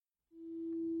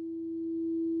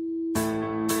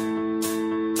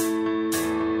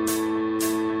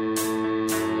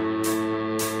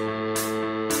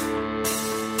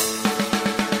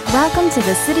to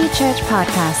the City Church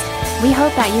podcast. We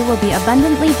hope that you will be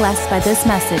abundantly blessed by this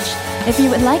message. If you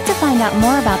would like to find out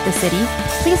more about the city,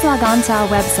 please log on to our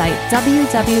website,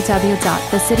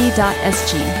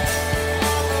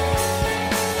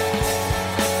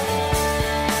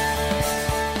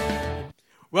 www.thecity.sg.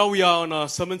 Well, we are on a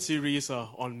sermon series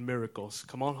on miracles.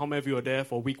 Come on, how many of you are there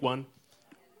for week 1?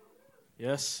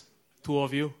 Yes? 2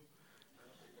 of you?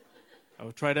 I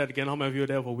will try that again. How many of you are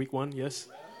there for week 1? Yes?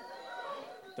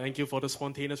 Thank you for the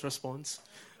spontaneous response.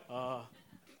 I'm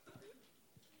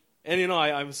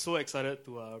so excited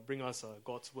to bring us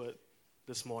God's word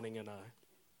this morning, and I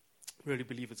really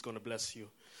believe it's going to bless you.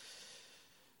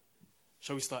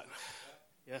 Shall we start?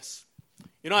 Yes.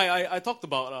 I talked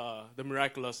about the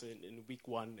miraculous in week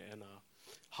 1 and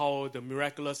how the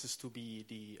miraculous is to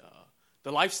be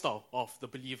the lifestyle of the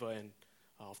believer and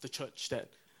of the church, that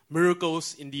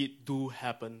miracles indeed do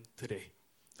happen today.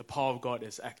 The power of God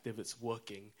is active, it's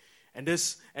working. And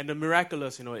the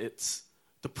miraculous, it's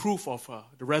the proof of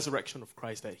the resurrection of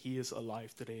Christ, that he is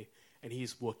alive today and he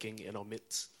is working in our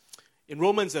midst. In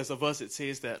Romans, there's a verse that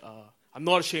says that I'm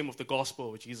not ashamed of the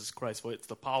gospel of Jesus Christ, for it's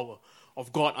the power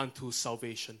of God unto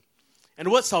salvation. And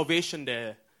the word salvation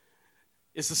there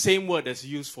is the same word that's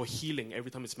used for healing every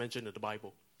time it's mentioned in the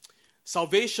Bible.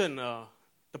 Salvation, the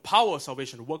power of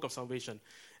salvation, the work of salvation,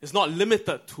 is not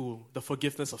limited to the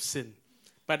forgiveness of sin.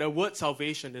 But the word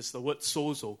salvation is the word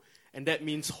sozo, and that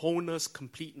means wholeness,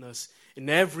 completeness in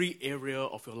every area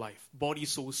of your life, body,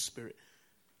 soul, spirit.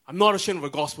 I'm not ashamed of the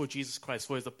gospel of Jesus Christ,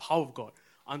 for it's the power of God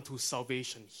unto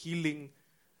salvation, healing,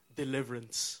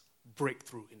 deliverance,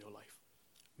 breakthrough in your life.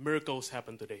 Miracles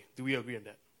happen today. Do we agree on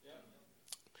that? Yeah.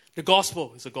 The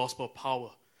gospel is a gospel of power,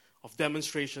 of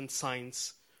demonstration,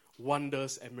 signs,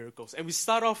 wonders, and miracles. And we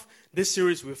start off this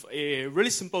series with a really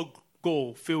simple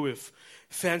goal filled with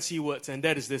fancy words, and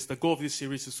that is this. The goal of this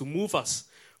series is to move us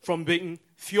from being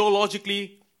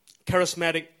theologically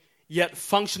charismatic, yet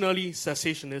functionally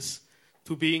cessationist,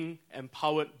 to being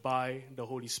empowered by the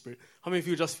Holy Spirit. How many of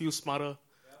you just feel smarter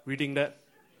reading that?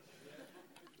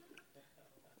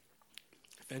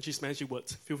 Fancy smanchy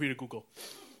words. Feel free to Google.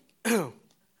 And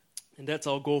that's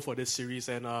our goal for this series.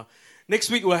 And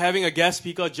next week we're having a guest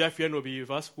speaker. Jeff Yen will be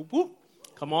with us. Whoop, whoop.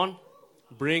 Come on.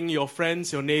 Bring your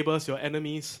friends, your neighbors, your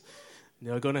enemies.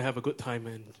 They're going to have a good time.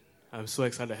 And I'm so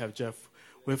excited to have Jeff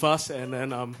with us. And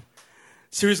then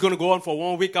series is going to go on for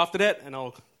 1 week after that. And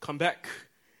I'll come back.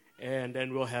 And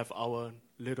then we'll have our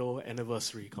little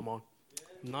anniversary. Come on.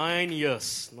 9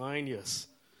 years. 9 years.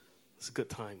 It's good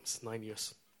times. 9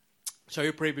 years. Shall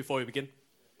we pray before we begin?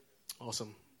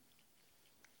 Awesome.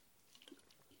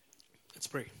 Let's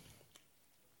pray.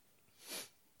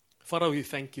 Father, we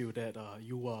thank you that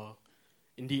you are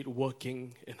indeed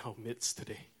working in our midst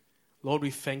today. Lord,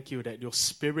 we thank you that your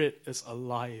spirit is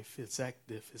alive, it's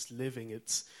active, it's living,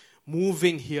 it's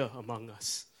moving here among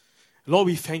us. Lord,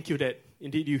 we thank you that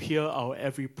indeed you hear our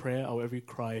every prayer, our every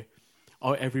cry,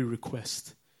 our every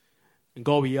request. And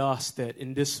God, we ask that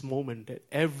in this moment that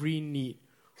every need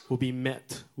will be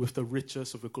met with the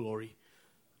riches of your glory.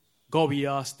 God, we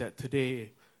ask that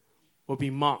today will be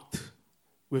marked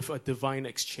with a divine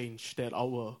exchange, that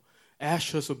our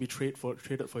ashes will be traded for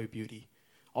your beauty,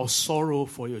 our sorrow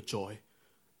for your joy.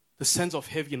 The sense of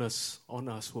heaviness on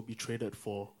us will be traded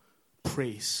for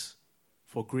praise,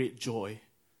 for great joy,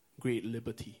 great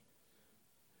liberty.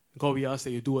 God, we ask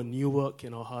that you do a new work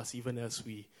in our hearts even as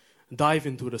we dive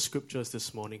into the scriptures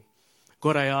this morning.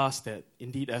 God, I ask that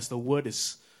indeed as the word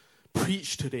is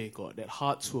preached today, God, that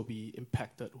hearts will be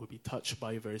impacted, will be touched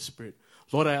by your very spirit.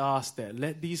 Lord, I ask that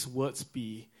let these words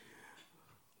be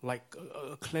like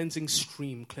a cleansing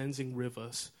stream, cleansing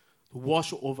rivers, to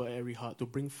wash over every heart, to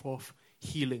bring forth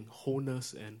healing,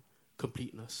 wholeness, and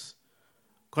completeness.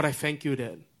 God, I thank you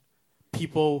that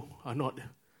people are not,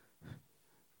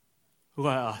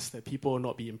 I ask that people will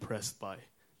not be impressed by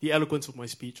the eloquence of my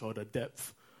speech or the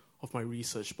depth of my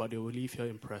research, but they will leave here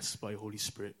impressed by Holy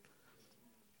Spirit.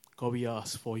 God, we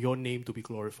ask for your name to be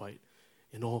glorified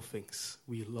in all things.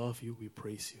 We love you, we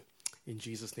praise you. In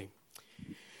Jesus' name.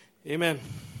 Amen.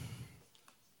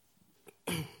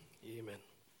 Amen.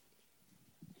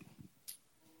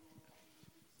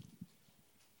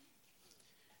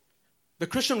 The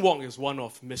Christian walk is one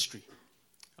of mystery.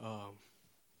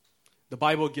 The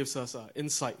Bible gives us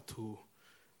insight to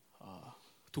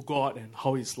God and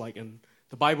how He's like, and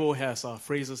the Bible has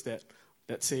phrases that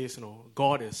says,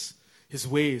 God is, His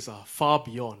ways are far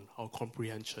beyond our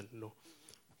comprehension.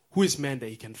 Who is man that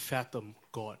he can fathom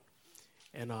God?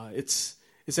 And it's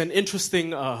an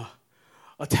interesting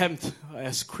attempt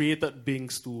as created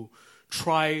beings to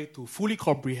try to fully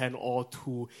comprehend or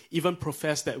to even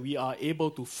profess that we are able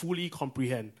to fully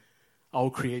comprehend our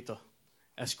Creator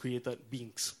as created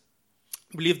beings.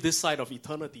 I believe this side of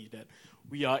eternity that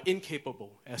we are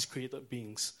incapable as created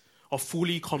beings of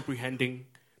fully comprehending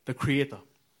the Creator.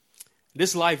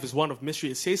 This life is one of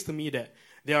mystery. It says to me that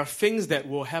there are things that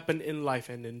will happen in life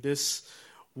and in this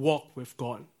walk with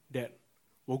God that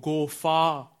will go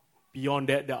far beyond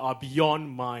that are beyond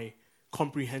my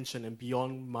comprehension and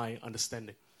beyond my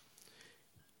understanding.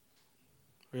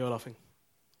 Are you all laughing?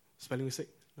 Spelling mistake?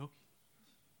 No?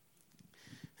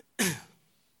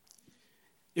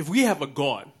 If we have a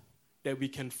God that we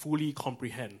can fully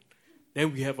comprehend,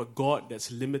 then we have a God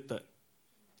that's limited,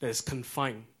 that is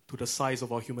confined to the size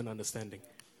of our human understanding.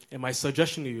 And my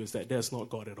suggestion to you is that there's not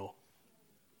God at all.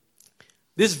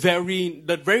 The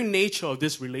very nature of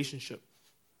this relationship,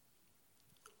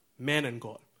 man and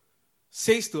God,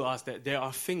 says to us that there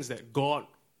are things that God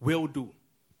will do,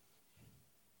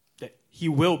 that He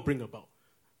will bring about,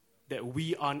 that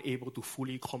we aren't able to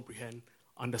fully comprehend,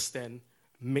 understand,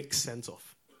 make sense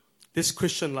of. This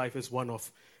Christian life is one of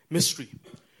mystery.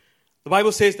 The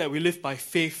Bible says that we live by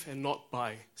faith and not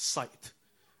by sight.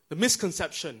 The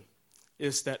misconception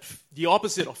is that the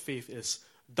opposite of faith is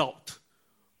doubt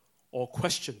or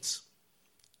questions.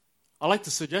 I'd like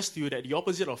to suggest to you that the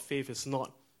opposite of faith is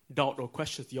not doubt or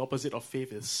questions. The opposite of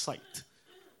faith is sight.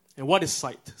 And what is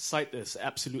sight? Sight is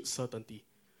absolute certainty.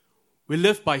 We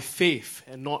live by faith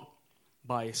and not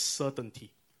by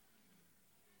certainty.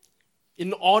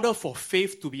 In order for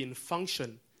faith to be in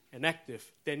function and active,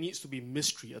 there needs to be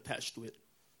mystery attached to it.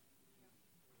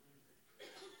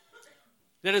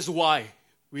 That is why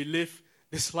we live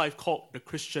this life called the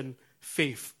Christian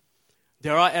faith.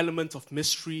 There are elements of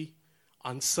mystery,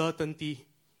 uncertainty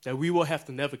that we will have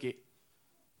to navigate.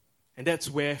 And that's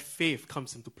where faith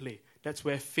comes into play. That's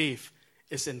where faith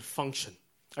is in function.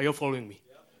 Are you following me?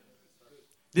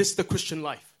 This is the Christian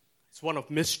life. It's one of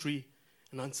mystery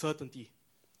and uncertainty.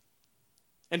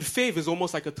 And faith is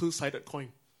almost like a two-sided coin.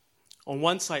 On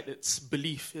one side, it's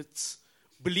belief. It's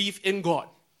belief in God.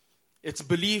 It's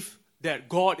belief that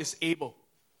God is able.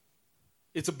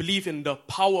 It's a belief in the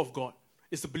power of God.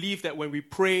 It's a belief that when we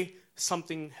pray,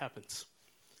 something happens.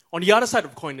 On the other side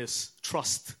of the coin is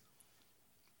trust.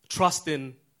 Trust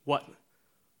in what?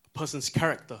 A person's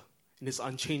character, in his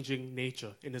unchanging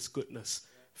nature, in his goodness.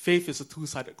 Faith is a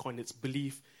two-sided coin. It's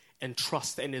belief and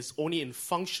trust, and it's only in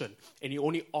function, and it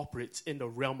only operates in the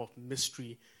realm of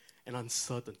mystery and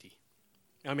uncertainty.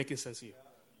 Am I making sense to you?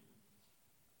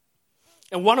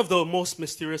 And one of the most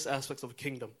mysterious aspects of the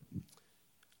kingdom,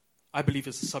 I believe,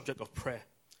 is the subject of prayer.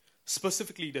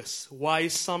 Specifically this, why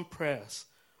some prayers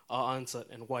are answered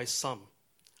and why some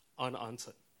aren't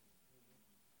answered.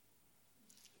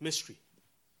 Mystery.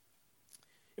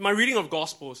 In my reading of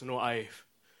Gospels, I've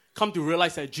come to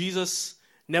realize that Jesus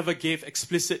never gave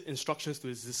explicit instructions to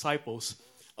his disciples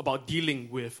about dealing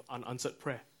with unanswered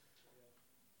prayer.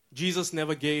 Jesus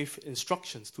never gave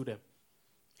instructions to them.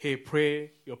 Hey,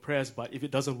 pray your prayers, but if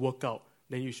it doesn't work out,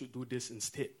 then you should do this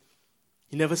instead.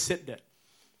 He never said that.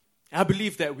 I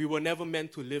believe that we were never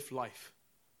meant to live life,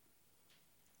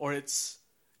 or it's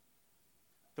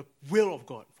the will of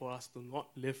God for us to not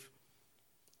live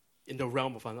in the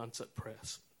realm of unanswered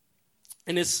prayers.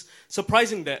 And it's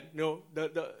surprising that,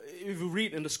 if you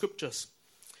read in the scriptures,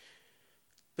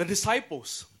 the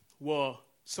disciples were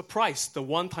surprised the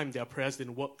one time their prayers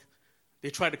didn't work. They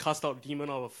tried to cast out a demon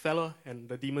out of a fella, and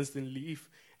the demons didn't leave,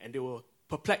 and they were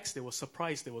perplexed, they were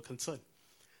surprised, they were concerned.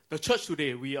 The church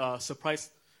today, we are surprised,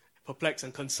 perplexed,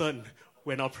 and concerned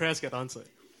when our prayers get answered.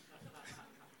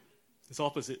 It's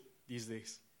opposite these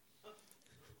days.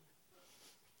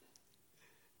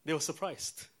 They were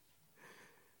surprised.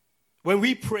 When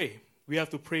we pray, we have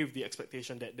to pray with the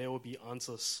expectation that there will be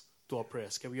answers to our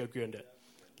prayers. Can we agree on that?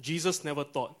 Jesus never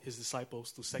taught his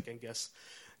disciples to second guess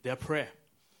their prayer.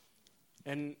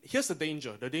 And here's the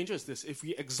danger. The danger is this. If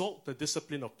we exalt the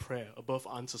discipline of prayer above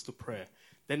answers to prayer,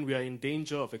 then we are in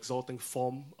danger of exalting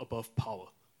form above power.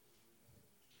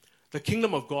 The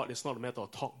kingdom of God is not a matter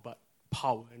of talk, but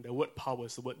power. And the word power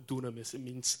is the word dunamis. It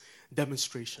means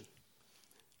demonstration.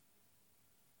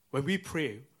 When we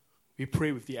pray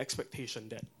with the expectation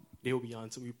that they will be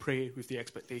answered. We pray with the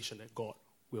expectation that God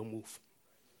will move.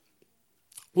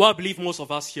 Well, I believe most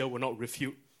of us here will not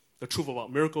refute the truth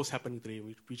about miracles happening today.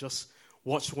 We just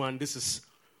watched one. This is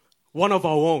one of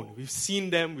our own. We've seen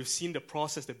them. We've seen the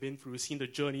process they've been through. We've seen the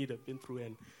journey they've been through.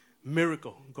 And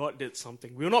miracle. God did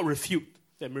something. We will not refute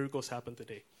that miracles happen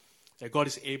today. That God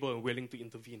is able and willing to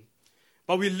intervene.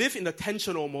 But we live in the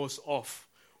tension almost of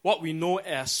what we know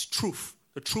as truth.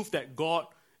 The truth that God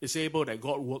is able, that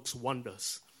God works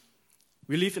wonders.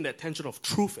 We live in that tension of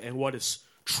truth and what is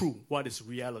true, what is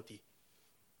reality.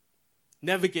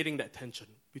 navigating that tension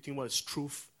between what is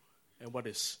truth and what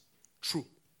is true.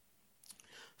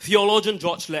 Theologian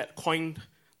George Lett coined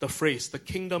the phrase, the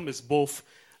kingdom is both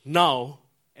now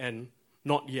and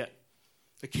not yet.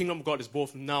 The kingdom of God is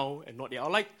both now and not yet.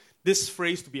 I'd like this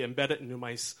phrase to be embedded into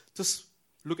my... Just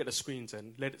look at the screens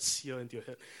and let it sear into your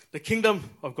head. The kingdom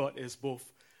of God is both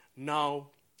now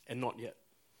and not yet.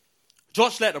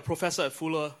 George Lett, a professor at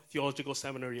Fuller Theological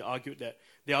Seminary, argued that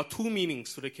there are two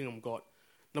meanings to the kingdom of God.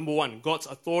 Number one, God's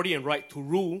authority and right to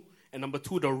rule. And number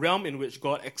two, the realm in which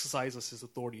God exercises his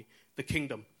authority, the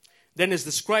kingdom. Then is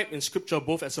described in Scripture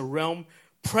both as a realm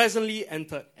presently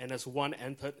entered and as one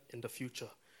entered in the future.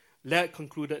 Laird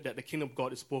concluded that the kingdom of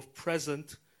God is both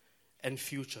present and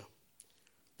future.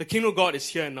 The kingdom of God is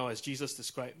here and now, as Jesus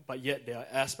described, but yet there are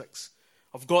aspects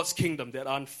of God's kingdom that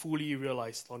aren't fully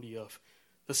realized on the earth.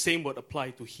 The same would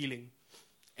apply to healing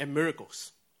and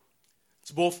miracles.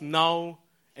 It's both now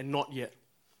and not yet.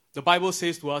 The Bible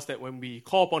says to us that when we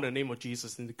call upon the name of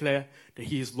Jesus and declare that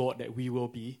he is Lord, that we will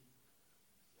be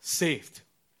saved.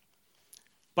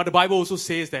 But the Bible also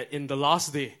says that in the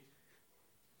last day,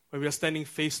 when we are standing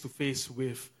face to face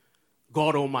with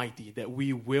God Almighty, that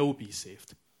we will be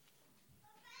saved.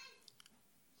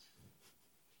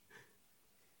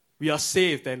 We are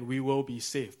saved and we will be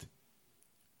saved.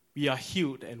 We are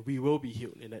healed and we will be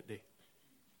healed in that day.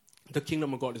 The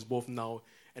kingdom of God is both now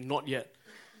and not yet.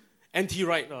 N.T.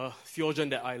 Wright, a theologian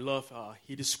that I love,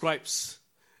 he describes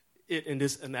it in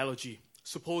this analogy.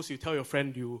 Suppose you tell your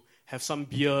friend you have some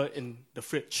beer in the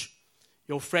fridge.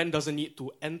 Your friend doesn't need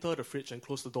to enter the fridge and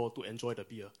close the door to enjoy the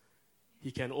beer.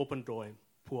 He can open the door and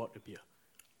pour out the beer.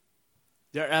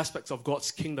 There are aspects of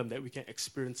God's kingdom that we can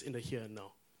experience in the here and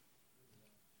now,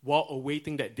 while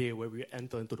awaiting that day where we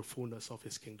enter into the fullness of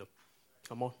his kingdom.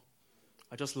 Come on.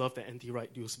 I just love that N.T. Wright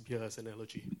used beer as an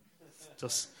analogy.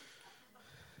 Just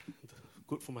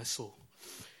good for my soul.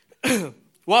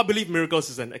 While I believe miracles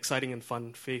is an exciting and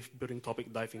fun faith-building topic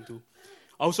to dive into,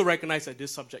 I also recognize that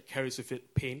this subject carries with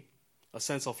it pain, a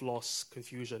sense of loss,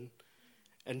 confusion,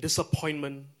 and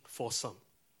disappointment for some.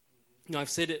 Now, I've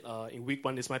said it in week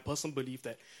one. It's my personal belief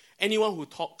that anyone who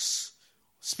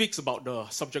speaks about the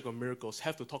subject of miracles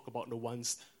have to talk about the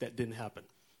ones that didn't happen.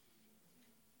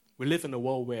 We live in a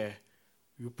world where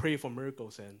we pray for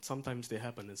miracles and sometimes they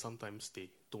happen and sometimes they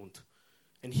don't.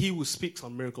 And he who speaks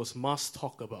on miracles must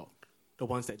talk about the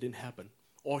ones that didn't happen,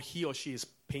 or he or she is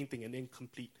painting an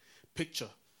incomplete picture.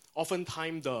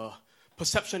 Oftentimes the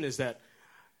perception is that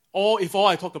if all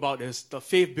I talk about is the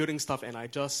faith-building stuff and I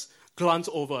just glance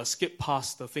over, skip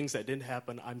past the things that didn't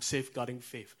happen, I'm safeguarding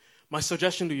faith. My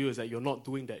suggestion to you is that you're not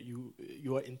doing that. You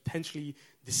are intentionally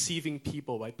deceiving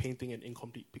people by painting an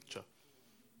incomplete picture.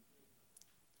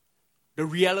 The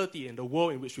reality in the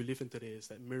world in which we live in today is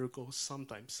that miracles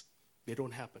sometimes, they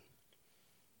don't happen.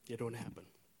 They don't happen.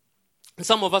 And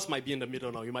some of us might be in the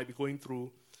middle now. You might be going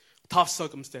through tough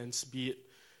circumstance, be it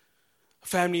a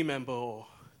family member or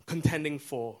contending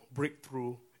for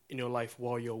breakthrough in your life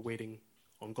while you're waiting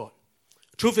on God.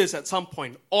 Truth is, at some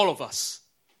point, all of us,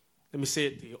 let me say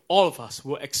it to you, all of us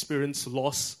will experience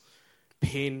loss,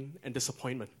 pain, and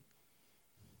disappointment.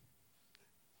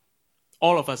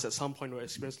 All of us at some point will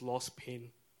experience loss, pain,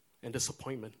 and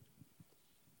disappointment.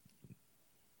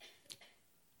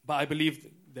 But I believe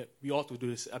that we ought to do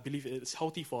this. I believe it's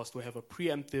healthy for us to have a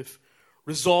preemptive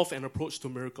resolve and approach to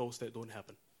miracles that don't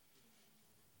happen.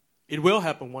 It will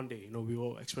happen one day. We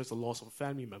will experience the loss of a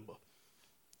family member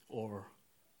or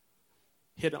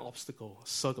hit an obstacle, a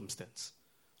circumstance.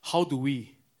 How do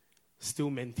we still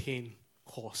maintain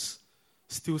course,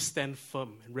 still stand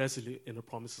firm and resolute in the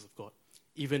promises of God,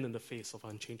 even in the face of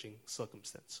unchanging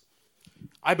circumstance?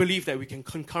 I believe that we can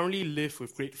concurrently live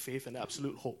with great faith and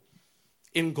absolute hope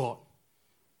in God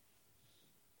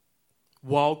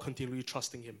while continually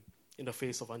trusting him in the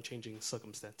face of unchanging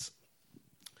circumstance.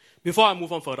 Before I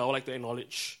move on further, I would like to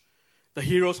acknowledge the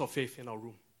heroes of faith in our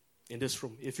room, in this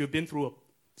room. If you've been through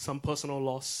some personal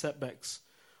loss, setbacks,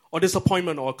 or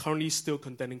disappointment, or are currently still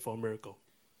contending for a miracle,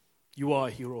 you are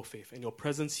a hero of faith, and your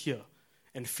presence here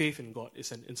and faith in God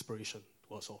is an inspiration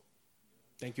to us all.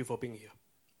 Thank you for being here.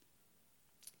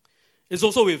 It's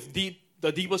also with the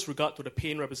deepest regard to the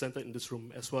pain represented in this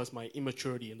room, as well as my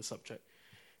immaturity in the subject,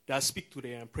 that I speak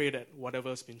today and pray that whatever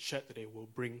has been shared today will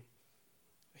bring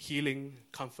healing,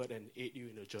 comfort, and aid you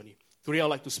in your journey. Today I'd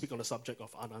like to speak on the subject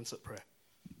of unanswered prayer.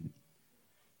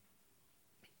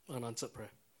 Unanswered prayer.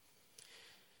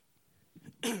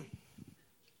 You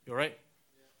all right?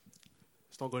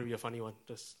 It's not going to be a funny one.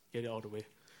 Just get it out of the way.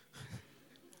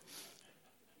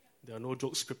 There are no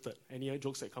jokes scripted. Any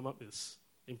jokes that come up is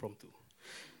impromptu.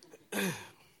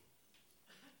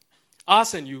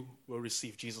 Ask and you will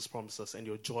receive, Jesus promises, and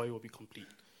your joy will be complete.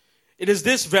 It is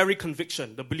this very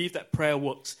conviction, the belief that prayer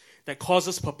works, that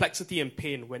causes perplexity and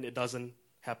pain when it doesn't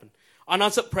happen.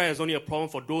 Unanswered prayer is only a problem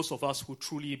for those of us who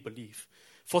truly believe.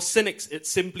 For cynics, it's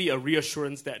simply a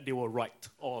reassurance that they were right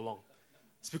all along.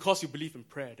 It's because you believe in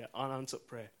prayer, that unanswered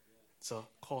prayer, it's a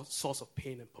source of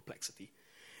pain and perplexity.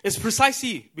 It's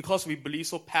precisely because we believe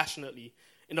so passionately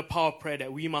in the power of prayer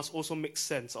that we must also make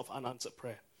sense of unanswered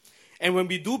prayer. And when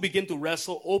we do begin to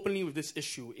wrestle openly with this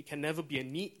issue, it can never be a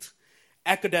neat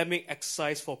academic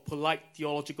exercise for polite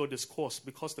theological discourse,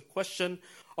 because the question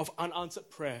of unanswered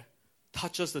prayer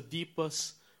touches the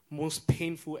deepest, most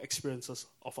painful experiences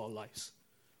of our lives.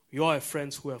 We all have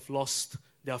friends who have lost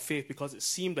their faith because it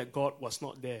seemed that God was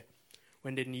not there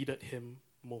when they needed him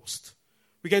most.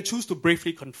 We can choose to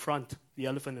bravely confront the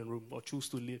elephant in the room, or choose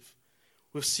to live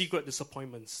with secret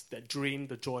disappointments that drain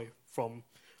the joy from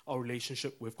our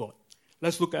relationship with God.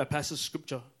 Let's look at a passage of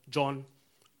scripture, John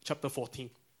chapter 14.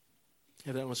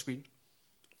 Have that on the screen.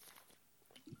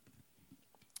 It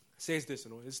says this,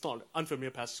 it's not an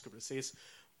unfamiliar passage of scripture. It says,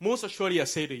 "Most assuredly I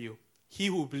say to you, he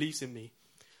who believes in me,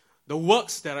 the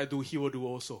works that I do, he will do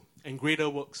also. And greater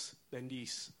works than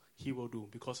these he will do,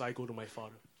 because I go to my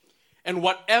Father. And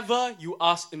whatever you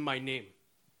ask in my name,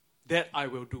 that I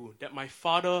will do, that my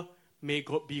Father may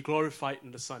be glorified in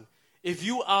the Son. If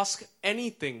you ask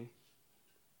anything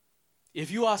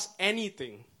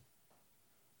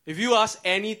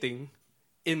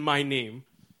in my name,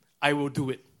 I will do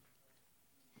it."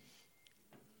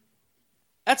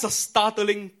 That's a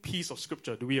startling piece of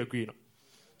scripture. Do we agree? No?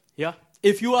 Yeah?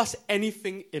 If you ask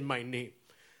anything in my name,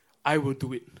 I will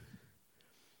do it.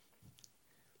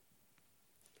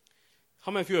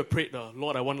 How many of you have prayed the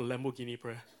 "Lord, I want a Lamborghini"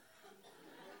 prayer?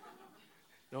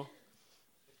 No?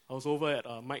 I was over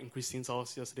at Mike and Christine's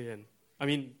house yesterday,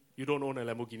 and you don't own a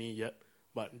Lamborghini yet,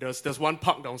 but there's one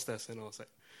parked downstairs, and I was like,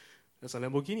 there's a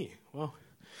Lamborghini. Wow.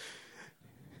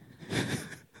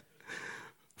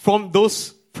 From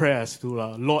those prayers to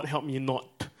 "Lord, help me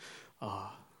not,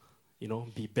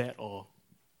 be bad or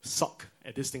suck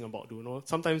at this thing I'm about to do."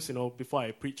 Sometimes, before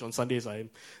I preach on Sundays, I'm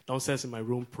downstairs in my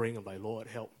room praying. I'm like, "Lord,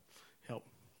 help.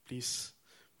 Please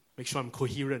make sure I'm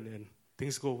coherent and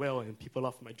things go well and people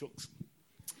laugh at my jokes."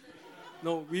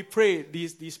 No, we pray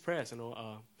these prayers,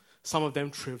 some of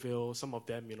them trivial, some of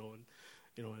them,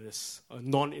 it's a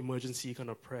non-emergency kind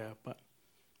of prayer. But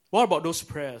what about those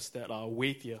prayers that are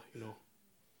weightier,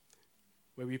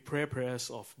 where we pray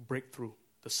prayers of breakthrough,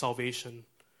 the salvation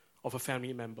of a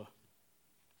family member?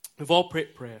 We've all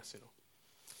prayed prayers,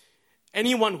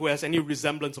 Anyone who has any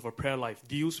resemblance of a prayer life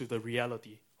deals with the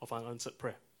reality of unanswered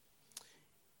prayer.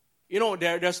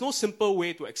 There's no simple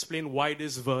way to explain why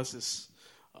this verse is,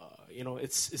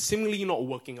 it's seemingly not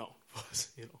working out for us,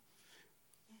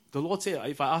 The Lord said,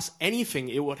 if I ask anything,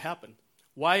 it would happen.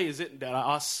 Why is it that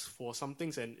I ask for some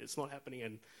things and it's not happening?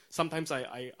 And sometimes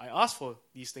I ask for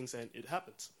these things and it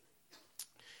happens.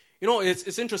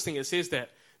 It's interesting. It says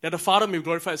that the Father may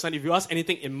glorify the Son. If you ask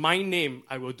anything in my name,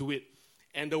 I will do it.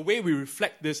 And the way we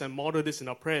reflect this and model this in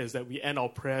our prayers is that we end our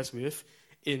prayers with,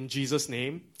 "In Jesus'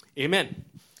 name, amen."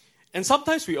 And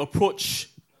sometimes we approach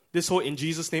this whole "in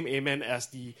Jesus' name, amen" as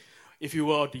the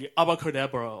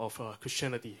abracadabra of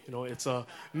Christianity. It's a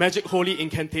magic holy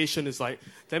incantation. It's like,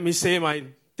 let me say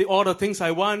all the things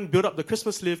I want, build up the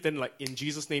Christmas list, then like, "In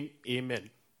Jesus' name,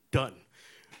 amen." Done.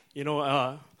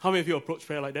 How many of you approach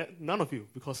prayer like that? None of you,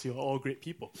 because you're all great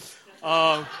people.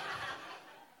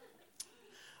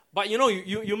 But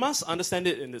you must understand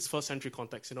it in its first century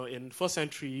context. In first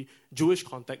century Jewish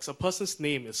context, a person's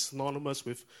name is synonymous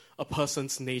with a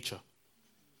person's nature.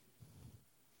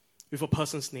 With a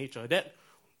person's nature. That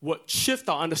would shift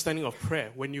our understanding of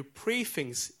prayer. When you pray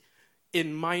things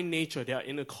in my nature, they are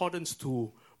in accordance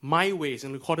to my ways,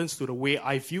 in accordance to the way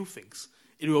I view things,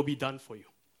 it will be done for you.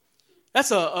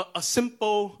 That's a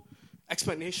simple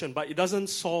explanation, but it doesn't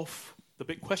solve the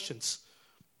big questions.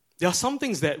 There are some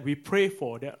things that we pray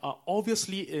for that are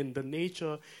obviously in the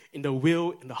nature, in the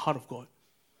will, in the heart of God.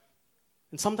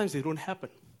 And sometimes they don't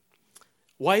happen.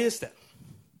 Why is that?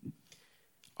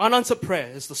 Unanswered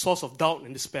prayer is the source of doubt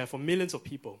and despair for millions of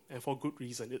people, and for good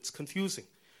reason. It's confusing.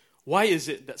 Why is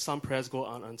it that some prayers go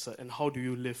unanswered, and how do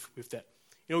you live with that?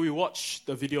 We watched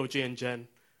the video of Jay and Jen.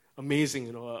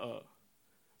 Amazing, a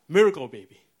miracle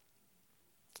baby.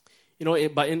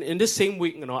 But in this same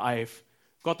week, I've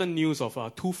gotten news of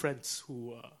two families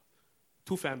who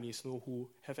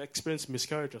have experienced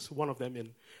miscarriages, one of them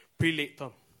in pre-late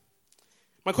term.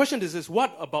 My question is this: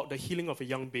 what about the healing of a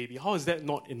young baby? How is that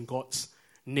not in God's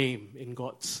name, in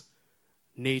God's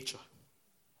nature?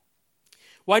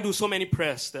 Why do so many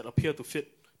prayers that appear to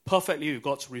fit perfectly with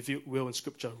God's revealed will in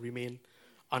Scripture remain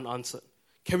unanswered?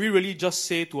 Can we really just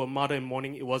say to a mother in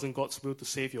mourning it wasn't God's will to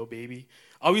save your baby?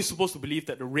 Are we supposed to believe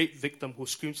that the rape victim who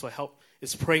screams for help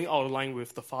is praying out of line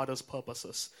with the Father's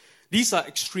purposes? These are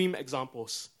extreme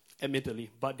examples,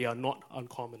 admittedly, but they are not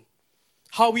uncommon.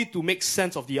 How are we to make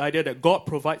sense of the idea that God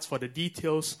provides for the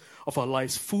details of our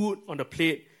lives, food on the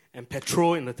plate and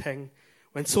petrol in the tank,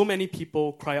 when so many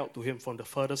people cry out to Him from the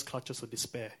furthest clutches of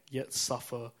despair, yet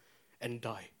suffer and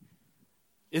die?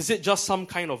 Is it just some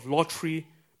kind of lottery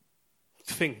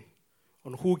thing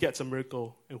on who gets a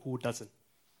miracle and who doesn't?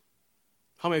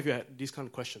 How many of you had these kind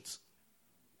of questions?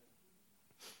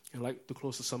 I'd like to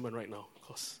close the sermon right now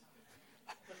because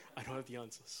I don't have the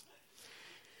answers.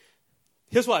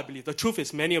 Here's what I believe. The truth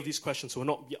is many of these questions will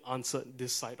not be answered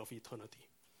this side of eternity.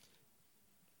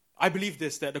 I believe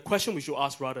this, that the question we should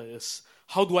ask rather is,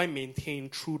 how do I maintain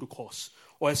true to course?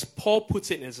 Or as Paul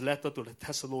puts it in his letter to the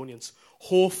Thessalonians,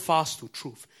 hold fast to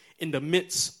truth in the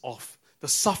midst of the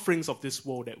sufferings of this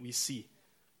world that we see,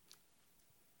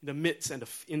 in the midst and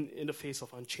in the face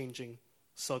of unchanging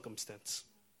circumstance.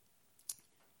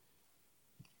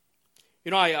 You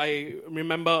know, I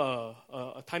remember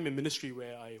a time in ministry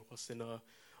where I was in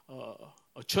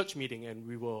a church meeting and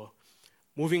we were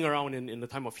moving around in the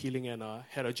time of healing, and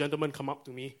had a gentleman come up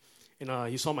to me and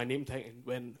he saw my name tag and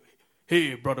went,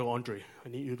 "Hey, Brother Andre, I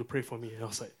need you to pray for me." And I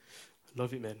was like,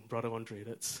 "Love it, man, Brother Andre.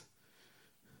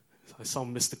 I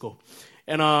sound mystical."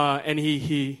 And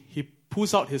he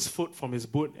pulls out his foot from his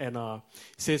boot and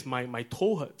says, my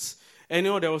toe hurts. And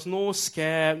there was no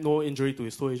scab, no injury to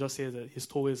his toe. He just says that his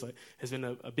toe has been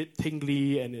a bit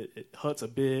tingly and it hurts a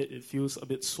bit. It feels a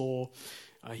bit sore.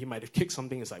 He might have kicked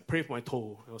something. It's like, "Pray for my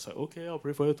toe." And I was like, "Okay, I'll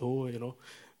pray for your toe,"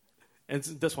 And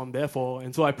that's what I'm there for.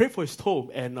 And so I prayed for his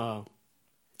toe, and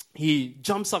he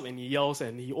jumps up and he yells,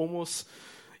 and he almost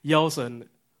yells a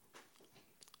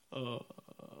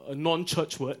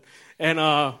non-church word.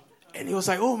 And he was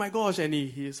like, "Oh my gosh," and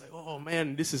he's like, "Oh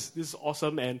man, this is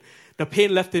awesome." And the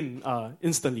pain left him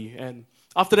instantly. And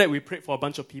after that, we prayed for a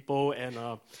bunch of people, and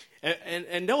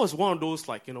that was one of those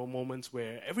moments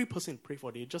where every person prayed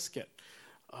for, they just get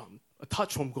a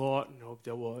touch from God.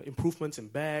 There were improvements in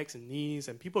backs and knees,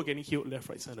 and people getting healed left,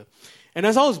 right, center. And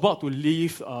as I was about to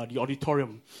leave the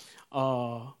auditorium,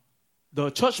 the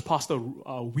church pastor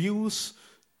wheels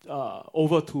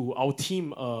over to our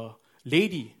team a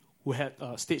lady who had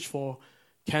stage 4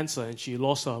 cancer, and she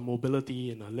lost her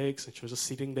mobility in her legs, and she was just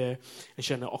sitting there, and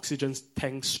she had an oxygen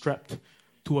tank strapped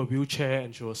to a wheelchair,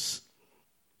 and she was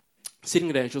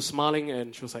sitting there, and she was smiling,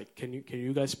 and she was like, can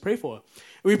you guys pray for her?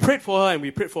 And we prayed for her, and we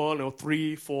prayed for her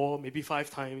 3, 4, maybe 5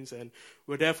 times, and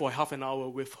we were there for half an hour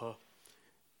with her,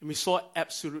 and we saw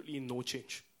absolutely no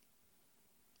change.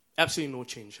 Absolutely no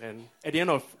change. And at the end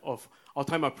of our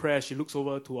time of prayer, she looks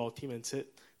over to our team and said,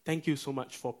 "Thank you so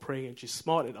much for praying." And she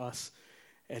smiled at us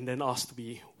and then asked to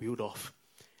be wheeled off.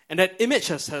 And that image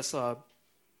has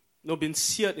been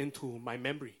seared into my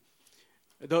memory.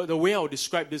 The way I would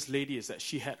describe this lady is that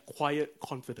she had quiet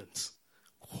confidence.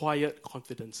 Quiet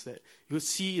confidence. That you would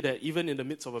see that even in the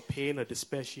midst of a pain or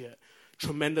despair, she had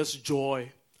tremendous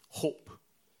joy, hope.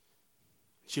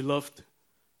 She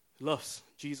loves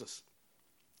Jesus.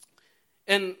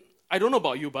 And I don't know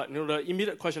about you, but the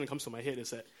immediate question that comes to my head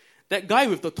is that guy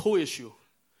with the toe issue,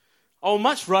 I would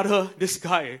much rather this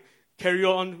guy carry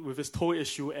on with his toe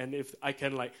issue, and if I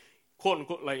can quote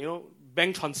unquote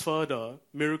bank transfer the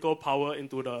miracle power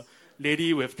into the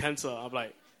lady with cancer, I'm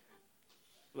like,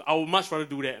 I would much rather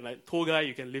do that. And toe guy,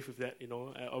 you can live with that,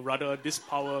 or rather this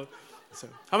power. So,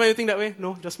 how many think that way?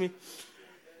 No, just me.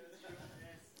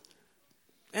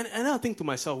 And I think to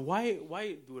myself, why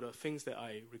do the things that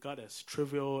I regard as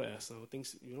trivial, as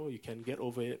things you can get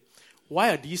over it, why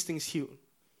are these things healed?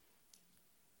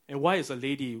 And why is a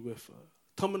lady with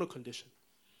a terminal condition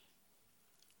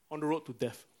on the road to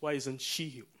death, why isn't she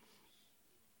healed?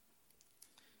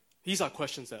 These are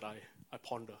questions that I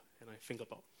ponder and I think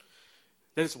about.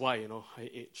 That is why I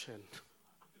age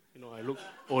and I look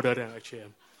older than I actually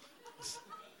am.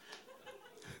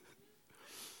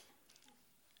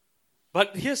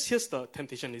 But here's the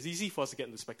temptation. It's easy for us to get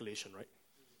into speculation, right?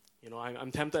 I'm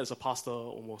tempted as a pastor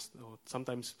almost.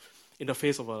 Sometimes in the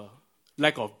face of a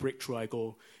lack of breakthrough,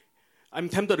 I'm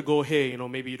tempted to go, hey,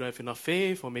 maybe you don't have enough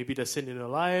faith, or maybe there's sin in your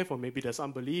life, or maybe there's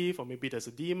unbelief, or maybe there's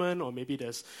a demon, or maybe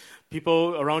there's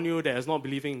people around you that is not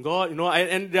believing in God.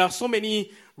 And there are so many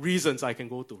reasons I can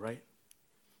go to, right?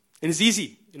 And it's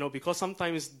easy, because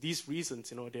sometimes these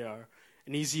reasons, they are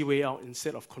an easy way out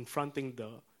instead of confronting the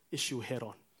issue head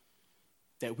on.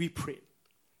 That we prayed,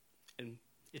 and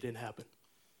it didn't happen.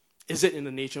 Is it in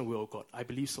the nature and will of God? I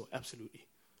believe so, absolutely.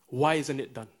 Why isn't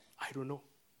it done? I don't know.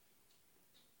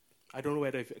 I don't know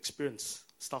whether you've experienced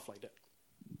stuff like that.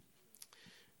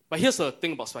 But here's the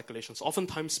thing about speculations.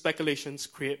 Oftentimes, speculations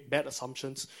create bad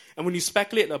assumptions. And when you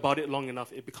speculate about it long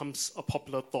enough, it becomes a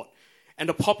popular thought. And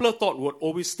the popular thought would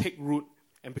always take root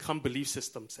and become belief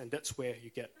systems. And that's where you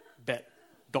get bad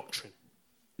doctrine.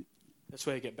 That's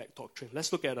where you get bad doctrine.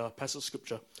 Let's look at a passage of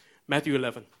scripture. Matthew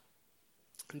 11.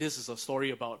 And this is a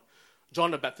story about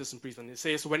John the Baptist in prison. It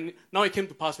says, now it came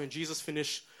to pass when Jesus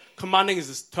finished commanding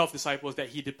his 12 disciples that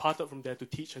he departed from there to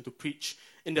teach and to preach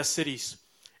in their cities.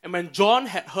 And when John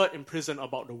had heard in prison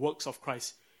about the works of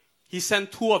Christ, he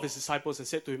sent 2 of his disciples and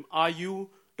said to him, "Are you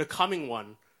the coming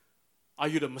one? Are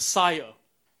you the Messiah?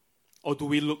 Or do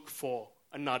we look for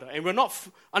another?" And we're not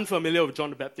unfamiliar with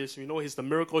John the Baptist. We know he's the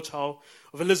miracle child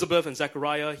of Elizabeth and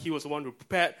Zechariah. He was the one who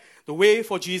prepared the way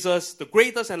for Jesus, the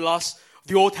greatest and last of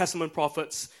the Old Testament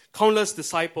prophets, countless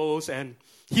disciples, and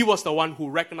he was the one who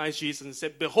recognized Jesus and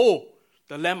said, "Behold,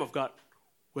 the Lamb of God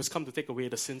who has come to take away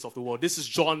the sins of the world." This is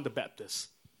John the Baptist.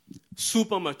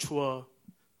 Super mature,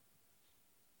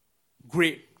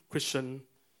 great Christian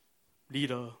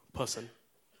leader, person.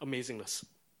 Amazingness.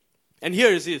 And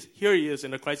here he is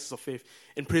in the crisis of faith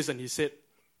in prison. He said,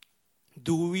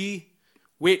 "Do we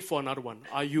wait for another one?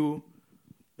 Are you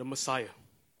the Messiah?"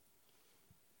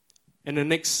 And the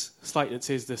next slide, it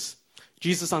says this.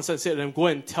 Jesus answered and said to them, "Go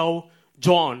and tell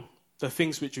John the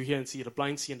things which you hear and see. The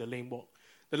blind see and the lame walk.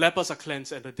 The lepers are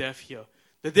cleansed and the deaf hear.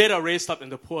 The dead are raised up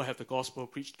and the poor have the gospel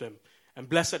preached to them. And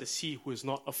blessed is he who is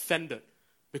not offended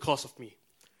because of me."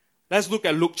 Let's look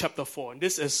at Luke chapter 4. And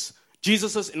this is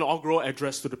Jesus' inaugural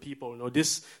address to the people.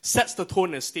 This sets the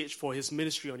tone and stage for his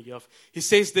ministry on the earth. He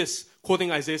says this,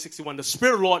 quoting Isaiah 61, "The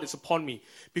Spirit of the Lord is upon me,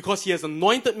 because he has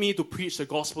anointed me to preach the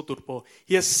gospel to the poor.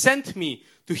 He has sent me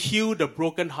to heal the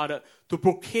brokenhearted, to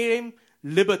proclaim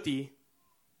liberty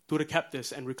to the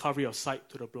captives and recovery of sight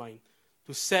to the blind,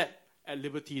 to set at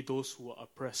liberty those who are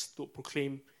oppressed, to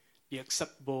proclaim the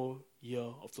acceptable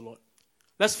year of the Lord."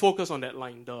 Let's focus on that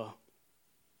line, the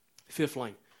 5th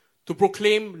line. To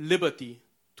proclaim liberty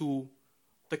to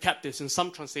the captives. In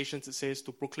some translations it says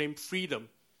to proclaim freedom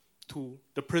to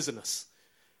the prisoners.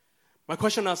 My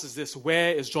question asked is this: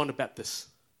 where is John the Baptist?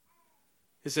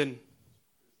 He's in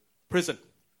prison.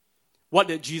 What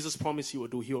did Jesus promise he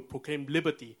would do? He would proclaim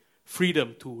liberty,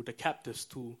 freedom to the captives,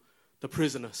 to the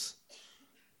prisoners.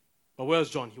 But where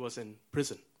was John? He was in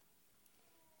prison.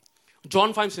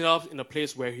 John finds himself in a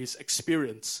place where his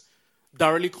experience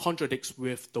directly contradicts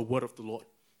with the word of the Lord.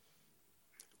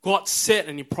 God said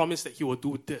and he promised that he will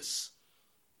do this,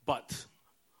 but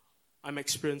I'm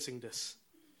experiencing this.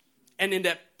 And in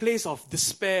that place of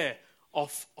despair,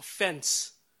 of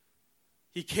offense,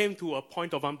 he came to a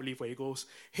point of unbelief where he goes,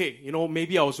 "Hey,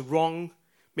 maybe I was wrong,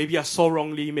 maybe I saw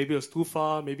wrongly, maybe it was too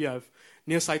far, maybe I have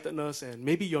nearsightedness, and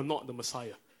maybe you're not the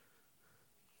Messiah."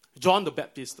 John the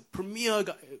Baptist, the premier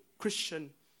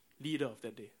Christian leader of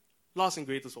that day, last and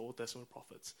greatest of Old Testament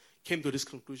prophets, came to this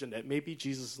conclusion that maybe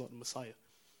Jesus is not the Messiah.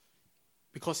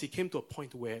 Because he came to a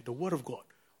point where the word of God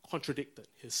contradicted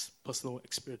his personal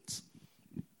experience.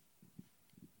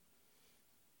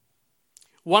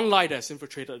 One lie that has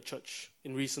infiltrated the church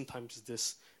in recent times is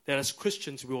this: that as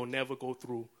Christians we will never go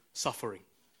through suffering.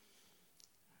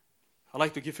 I'd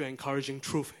like to give you an encouraging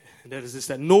truth, and that is this: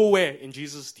 that nowhere in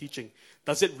Jesus' teaching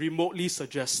does it remotely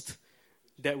suggest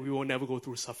that we will never go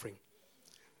through suffering.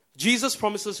 Jesus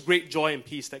promises great joy and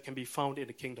peace that can be found in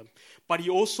the kingdom, but he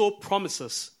also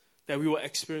promises that we will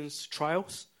experience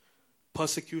trials,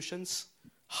 persecutions,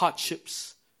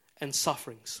 hardships, and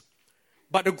sufferings.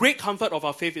 But the great comfort of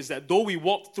our faith is that though we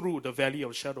walk through the valley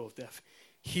of the shadow of death,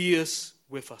 he is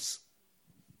with us.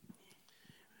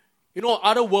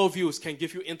 Other worldviews can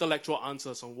give you intellectual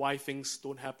answers on why things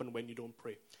don't happen when you don't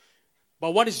pray.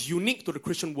 But what is unique to the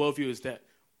Christian worldview is that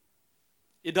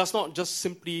it does not just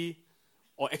simply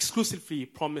or exclusively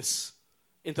promise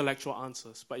intellectual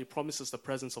answers, but it promises the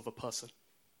presence of a person.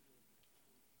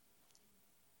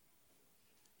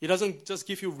 It doesn't just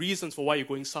give you reasons for why you're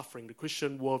going suffering. The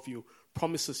Christian worldview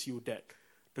promises you that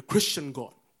the Christian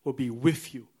God will be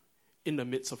with you in the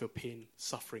midst of your pain,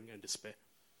 suffering, and despair.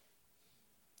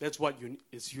 That's what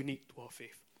is unique to our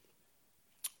faith.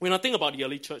 When I think about the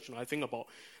early church, I think about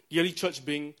the early church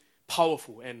being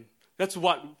powerful, and that's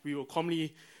what we will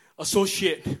commonly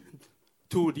associate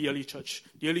to the early church.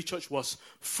 The early church was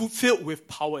filled with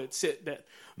power. It said that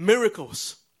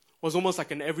miracles was almost like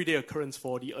an everyday occurrence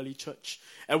for the early church.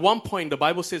 At one point, the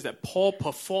Bible says that Paul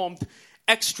performed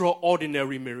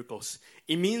extraordinary miracles.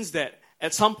 It means that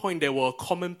at some point there were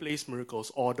commonplace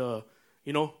miracles or the,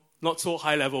 not so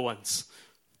high level ones.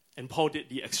 And Paul did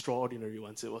the extraordinary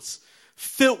ones. It was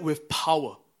filled with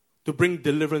power to bring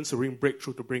deliverance, to bring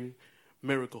breakthrough, to bring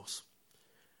miracles.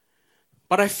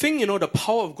 But I think, the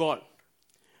power of God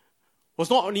was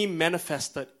not only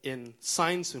manifested in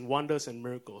signs and wonders and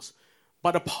miracles,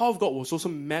 but the power of God was also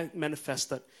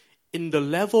manifested in the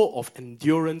level of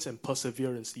endurance and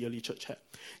perseverance the early church had.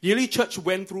 The early church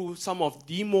went through some of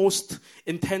the most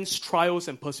intense trials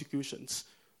and persecutions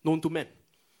known to men.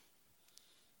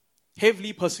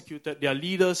 Heavily persecuted, their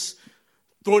leaders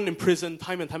thrown in prison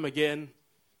time and time again,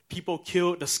 people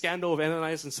killed, the scandal of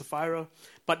Ananias and Sapphira.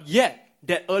 But yet,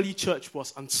 that early church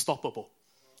was unstoppable.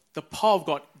 The power of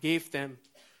God gave them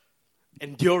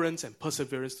endurance and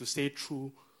perseverance to stay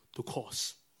true to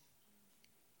course.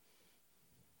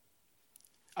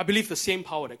 I believe the same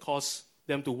power that caused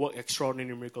them to work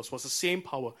extraordinary miracles was the same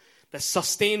power that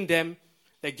sustained them,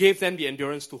 that gave them the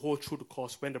endurance to hold true to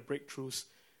course when the breakthroughs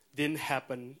didn't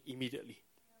happen immediately.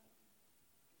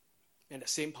 And the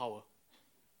same power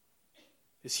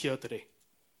is here today.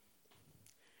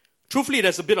 Truthfully,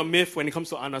 there's a bit of myth when it comes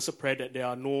to unanswered prayer that there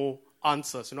are no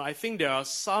answers. I think there are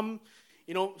some,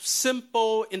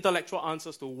 simple intellectual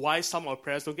answers to why some of our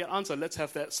prayers don't get answered. Let's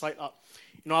have that slide up.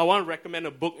 I want to recommend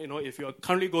a book, if you're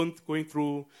currently going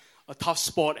through a tough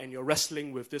spot and you're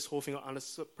wrestling with this whole thing of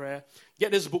unanswered prayer,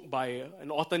 get this book by an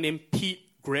author named Pete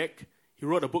Greig. He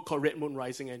wrote a book called Red Moon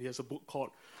Rising, and he has a book called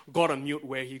God on Mute,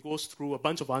 where he goes through a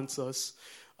bunch of answers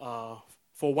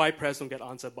for why prayers don't get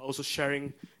answered, but also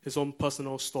sharing his own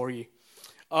personal story.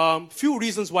 Few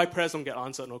reasons why prayers don't get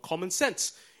answered. Common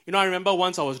sense. I remember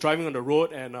once I was driving on the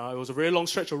road, and it was a very long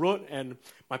stretch of road, and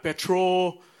my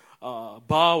petrol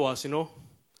bar was,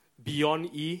 beyond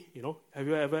E. Have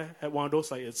you ever had one of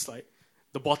those? It's like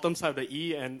the bottom side of the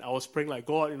E, and I was praying like,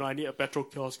 God, I need a petrol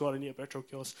kiosk. God, I need a petrol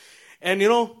kiosk. And,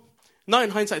 now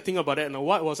in hindsight, think about it,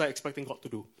 what was I expecting God to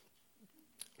do?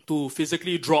 To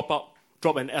physically drop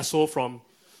an SO from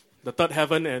the third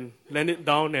heaven and land it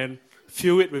down and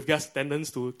fill it with gas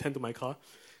attendants to tend to my car?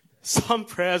 Some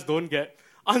prayers don't get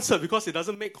answered because it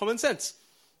doesn't make common sense.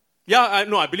 Yeah,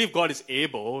 I believe God is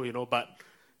able, but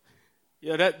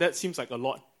that seems like a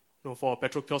lot, for a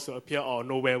petrol kiosk to appear out of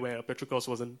nowhere where a petrol kiosk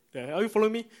wasn't there. Are you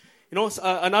following me?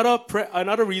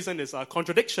 Another reason is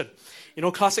contradiction.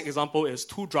 Classic example is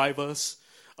two drivers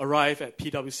arrive at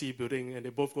PwC building and they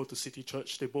both go to City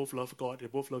Church. They both love God. They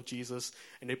both love Jesus.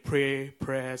 And they pray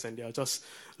prayers and they are just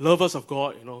lovers of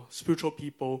God, spiritual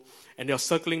people. And they are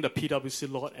circling the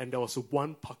PwC lot and there was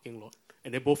one parking lot.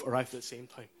 And they both arrived at the same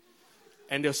time.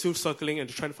 And they're still circling and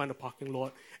they're trying to find a parking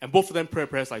lot. And both of them pray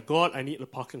prayers like, God, I need a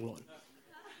parking lot.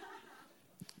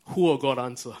 Who will God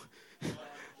answer?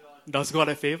 Does God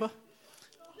have favor?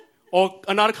 Or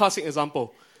another classic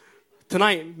example.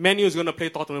 Tonight, Man U is going to play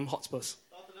Tottenham Hotspurs.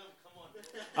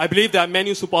 I believe there are Man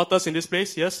U supporters in this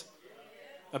place, yes?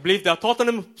 I believe there are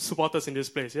Tottenham supporters in this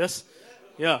place, yes?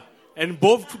 Yeah. And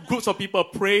both groups of people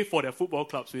pray for their football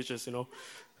clubs, which is,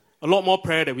 a lot more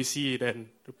prayer that we see than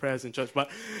the prayers in church. But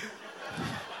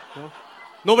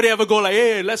nobody ever go like,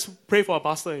 hey, let's pray for our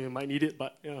pastor. You might need it,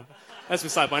 but that's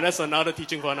beside the point. That's another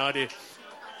teaching for another day.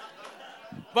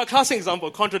 But classic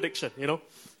example, contradiction,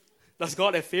 Does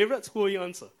God have favorites? Who will you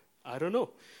answer? I don't know.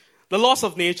 The laws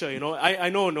of nature, I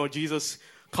know, Jesus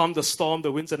calmed the storm,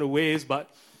 the winds and the waves, but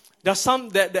there's some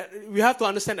that we have to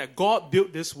understand that God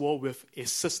built this world with a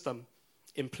system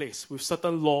in place, with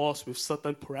certain laws, with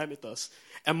certain parameters.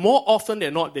 And more often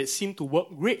than not, they seem to work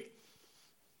great.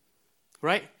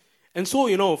 Right? And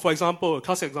so, for example, a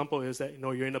classic example is that,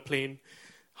 you're in a plane.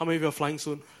 How many of you are flying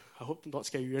soon? I hope not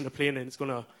scary. You're in a plane and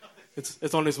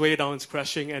it's on its way down, it's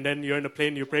crashing, and then you're in a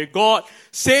plane, you pray, God,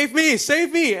 save me,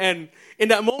 save me. And in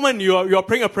that moment, you're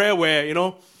praying a prayer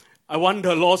where, I want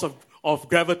the laws of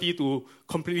gravity to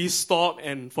completely stop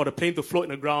and for the plane to float in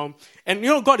the ground. And,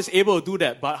 God is able to do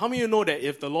that. But how many of you know that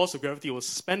if the laws of gravity were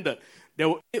suspended,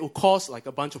 it would cause like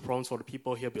a bunch of problems for the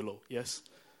people here below? Yes?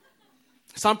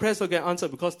 Some prayers will get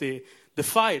answered because they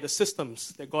defy the systems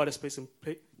that God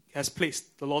has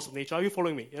placed, the laws of nature. Are you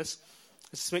following me? Yes?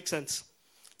 This makes sense.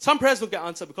 Some prayers don't get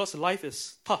answered because life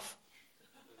is tough.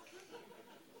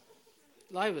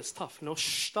 Life is tough.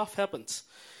 Stuff happens.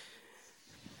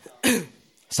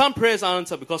 Some prayers are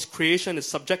answered because creation is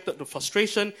subjected to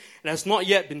frustration and has not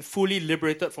yet been fully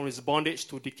liberated from its bondage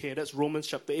to decay. That's Romans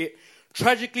chapter 8.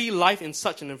 Tragically, life in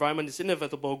such an environment is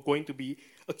inevitably going to be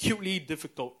acutely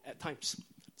difficult at times.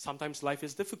 Sometimes life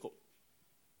is difficult.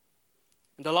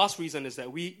 And the last reason is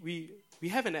that we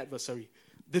have an adversary.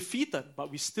 Defeated,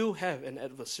 but we still have an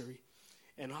adversary.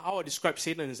 And how I describe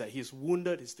Satan is that he is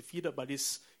wounded, he's defeated, but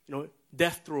he's,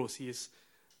 death throes. He is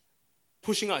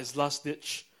pushing out his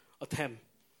last-ditch attempt.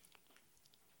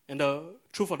 And the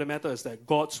truth of the matter is that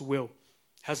God's will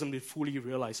hasn't been fully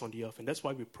realized on the earth. And that's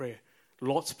why we pray, the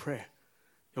Lord's Prayer.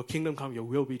 Your kingdom come, your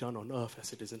will be done on earth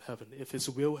as it is in heaven. If his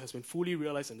will has been fully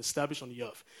realized and established on the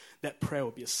earth, that prayer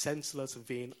will be a senseless,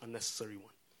 vain, unnecessary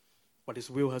one. But his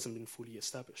will hasn't been fully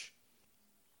established.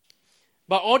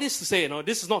 But all this to say,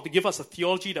 this is not to give us a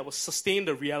theology that will sustain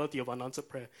the reality of unanswered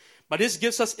prayer. But this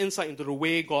gives us insight into the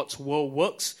way God's world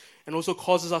works and also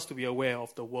causes us to be aware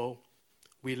of the world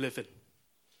we live in.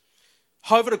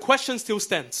 However, the question still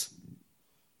stands.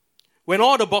 When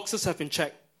all the boxes have been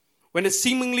checked, when it's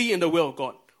seemingly in the will of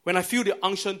God, when I feel the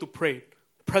unction to pray,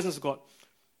 the presence of God,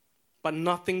 but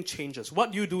nothing changes,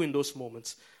 what do you do in those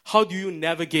moments? How do you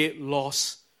navigate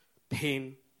loss,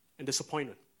 pain, and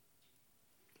disappointment?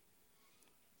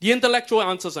 The intellectual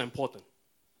answers are important.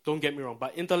 Don't get me wrong,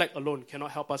 but intellect alone cannot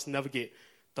help us navigate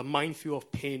the minefield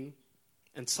of pain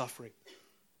and suffering.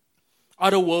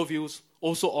 Other worldviews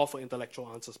also offer intellectual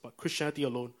answers, but Christianity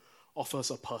alone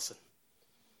offers a person.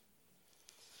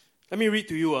 Let me read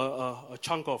to you a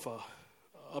chunk of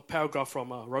a paragraph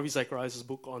from Ravi Zacharias'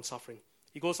 book on suffering.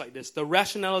 He goes like this: the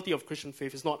rationality of Christian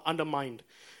faith is not undermined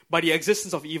by the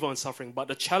existence of evil and suffering, but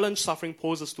the challenge suffering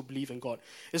poses to believe in God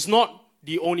is not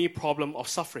the only problem of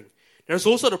suffering. There's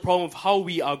also the problem of how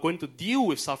we are going to deal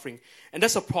with suffering, and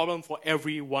that's a problem for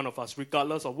every one of us,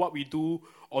 regardless of what we do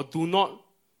or do not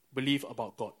believe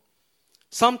about God.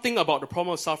 Something the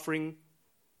problem of suffering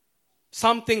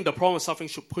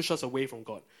should push us away from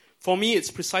God. For me, it's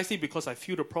precisely because I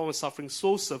feel the problem of suffering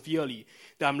so severely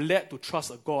that I'm led to trust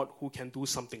a God who can do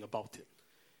something about it.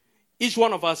 Each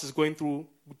one of us is going to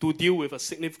deal with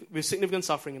significant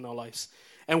suffering in our lives.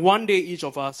 And one day, each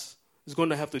of us is going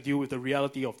to have to deal with the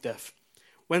reality of death.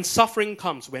 When suffering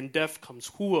comes, when death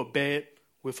comes, who will bear it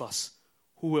with us?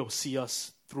 Who will see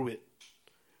us through it?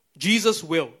 Jesus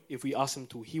will, if we ask him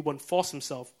to. He won't force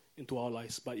himself into our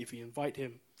lives. But if we invite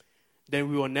him,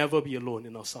 then we will never be alone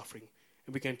in our suffering.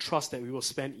 And we can trust that we will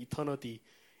spend eternity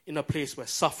in a place where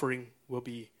suffering will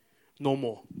be no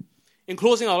more. In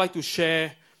closing, I'd like to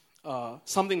share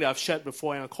something that I've shared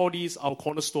before, and I call these our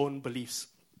cornerstone beliefs.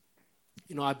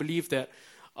 I believe that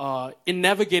in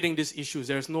navigating these issues,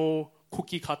 there's no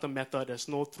cookie-cutter method, there's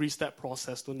no three-step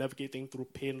process to navigating through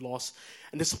pain, loss,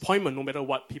 and disappointment, no matter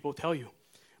what people tell you.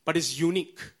 But it's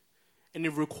unique, and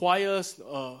it requires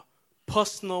a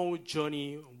personal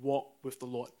journey, walk with the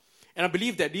Lord. And I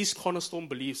believe that these cornerstone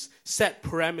beliefs set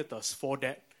parameters for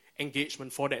that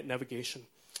engagement, for that navigation.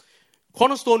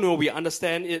 Cornerstone, we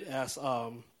understand it as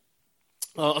a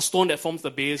stone that forms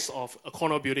the base of a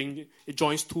corner building. It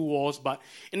joins two walls. But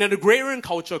in an agrarian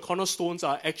culture, cornerstones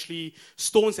are actually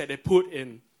stones that they put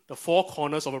in the four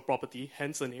corners of a property,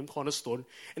 hence the name cornerstone.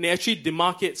 And it actually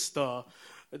demarcates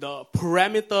the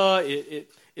parameter.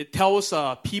 It tells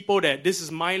people that this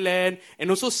is my land, and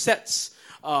also sets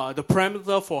the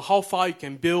parameter for how far you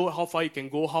can build, how far you can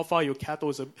go, how far your cattle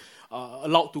is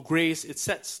allowed to graze. It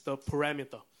sets the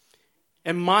parameter.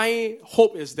 And my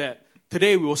hope is that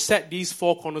today we will set these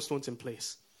four cornerstones in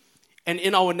place. And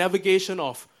in our navigation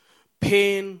of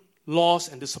pain, loss,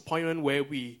 and disappointment, where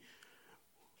we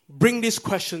bring these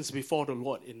questions before the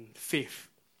Lord in faith,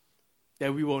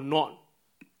 that we will not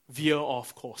veer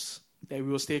off course, that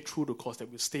we will stay true to course, that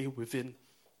we will stay within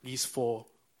these four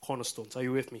cornerstones. Are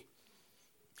you with me?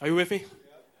 Are you with me?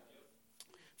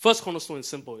 First cornerstone is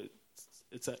simple.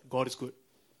 It's that God is good.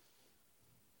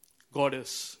 God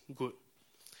is good.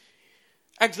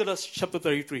 Exodus chapter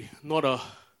 33, not a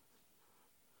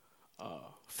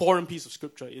foreign piece of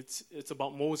scripture. It's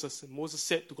about Moses. And Moses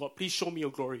said to God, please show me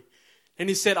your glory. And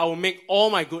he said, I will make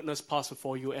all my goodness pass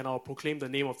before you, and I will proclaim the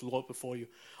name of the Lord before you.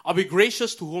 I'll be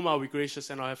gracious to whom I'll be gracious,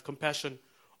 and I'll have compassion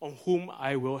on whom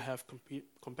I will have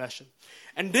compassion.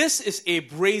 And this is a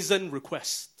brazen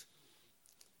request.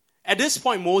 At this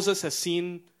point, Moses has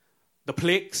seen the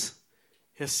plagues.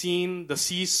 He has seen the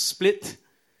seas split.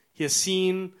 He has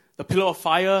seen the pillar of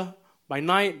fire by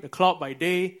night, the cloud by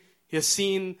day. He has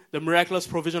seen the miraculous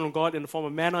provision of God in the form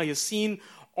of manna. He has seen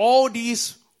all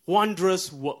these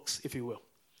wondrous works, if you will.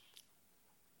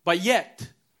 But yet,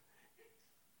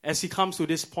 as he comes to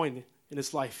this point in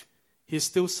his life, he is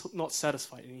still not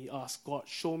satisfied. And he asks, God,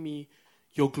 show me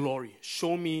your glory.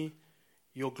 Show me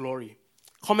your glory.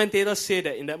 Commentators say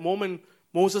that in that moment,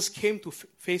 Moses came to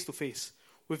face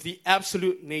with the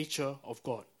absolute nature of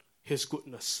God, his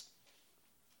goodness.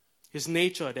 His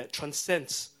nature that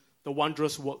transcends the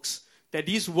wondrous works. That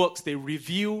these works, they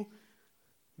reveal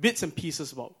bits and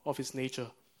pieces of his nature.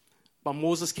 But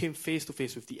Moses came face to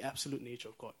face with the absolute nature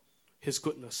of God, his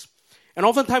goodness. And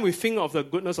oftentimes we think of the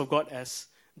goodness of God as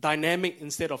dynamic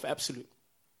instead of absolute.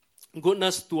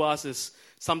 Goodness to us is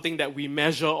something that we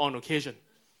measure on occasion.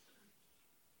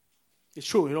 It's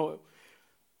true,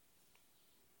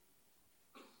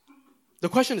 The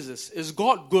question is this: is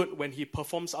God good when he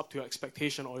performs up to your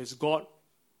expectation, or is God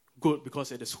good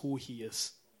because it is who he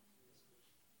is?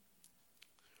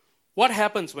 What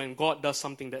happens when God does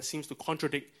something that seems to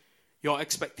contradict your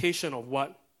expectation of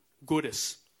what good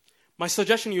is? My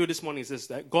suggestion to you this morning is this: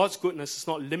 that God's goodness is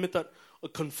not limited or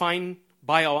confined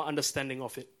by our understanding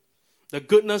of it. The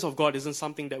goodness of God isn't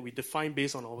something that we define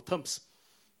based on our terms.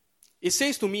 It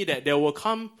says to me that there will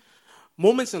come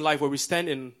moments in life where we stand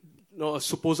in a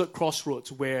supposed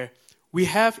crossroads where we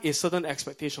have a certain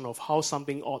expectation of how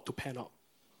something ought to pan out.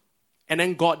 And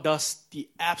then God does the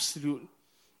absolute,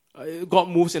 God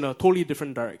moves in a totally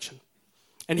different direction.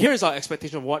 And here is our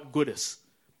expectation of what good is.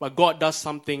 But God does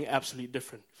something absolutely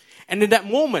different. And in that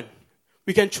moment,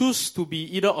 we can choose to be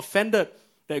either offended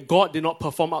that God did not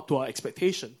perform up to our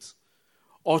expectations,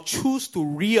 or choose to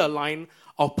realign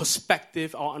our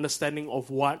perspective, our understanding of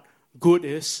what good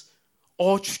is,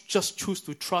 or just choose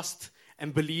to trust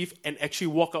and believe and actually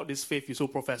walk out this faith you so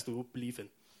profess to believe in.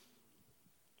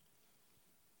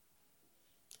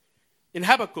 In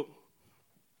Habakkuk,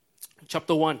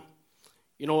 chapter 1,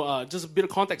 just a bit of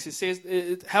context, it says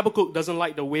Habakkuk doesn't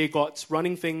like the way God's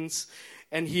running things,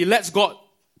 and he lets God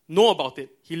know about it.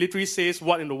 He literally says,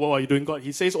 "What in the world are you doing, God?"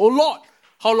 He says, "Oh Lord,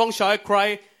 how long shall I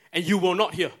cry and you will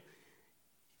not hear?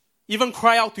 Even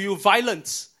cry out to you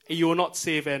violence and you will not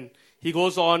save." And he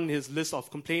goes on his list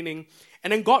of complaining.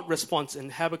 And then God responds in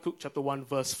Habakkuk chapter 1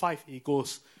 verse 5. He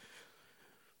goes,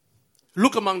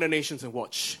 "Look among the nations and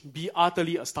watch. Be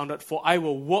utterly astounded, for I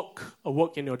will work a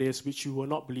work in your days which you will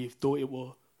not believe, though it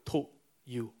were told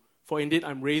you. For indeed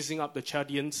I'm raising up the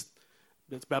Chaldeans,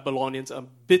 the Babylonians, a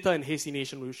bitter and hasty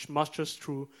nation which marches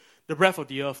through the breadth of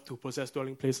the earth to possess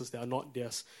dwelling places that are not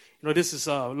theirs." This is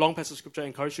a long passage of scripture. I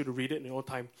encourage you to read it in your own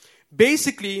time.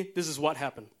 Basically, this is what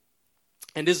happened.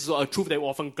 And this is a truth that we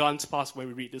often glance past when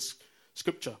we read this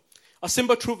scripture. A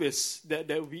simple truth is that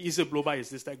would be easy to blow by is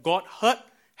this: that God heard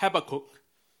Habakkuk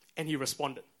and he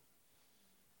responded.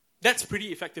 That's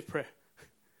pretty effective prayer.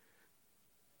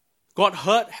 God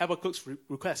heard Habakkuk's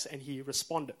request and he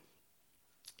responded.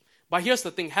 But here's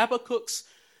the thing: Habakkuk's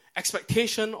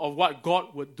expectation of what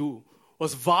God would do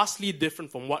was vastly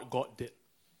different from what God did.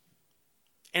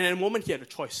 And in a moment he had a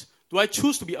choice. Do I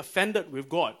choose to be offended with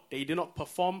God that he did not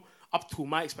perform up to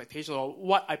my expectations or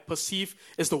what I perceive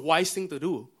is the wise thing to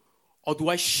do? Or do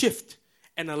I shift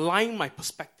and align my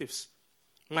perspectives,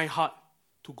 my heart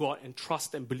to God, and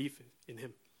trust and believe in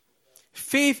him?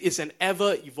 Faith is an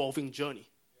ever-evolving journey.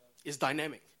 It's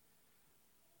dynamic.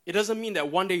 It doesn't mean that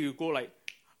one day you go like,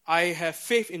 I have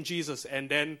faith in Jesus, and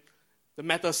then the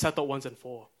matter is settled once and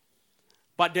for all.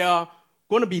 But there are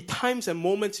going to be times and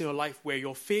moments in your life where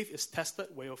your faith is tested,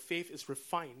 where your faith is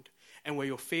refined, and where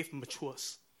your faith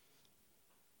matures.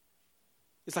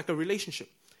 It's like a relationship.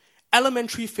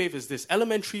 Elementary faith is this.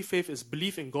 Elementary faith is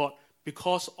belief in God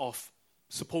because of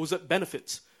supposed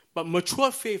benefits. But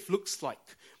mature faith looks like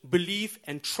belief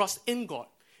and trust in God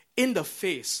in the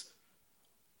face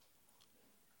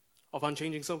of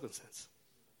unchanging circumstance.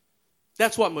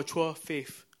 That's what mature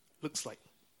faith looks like.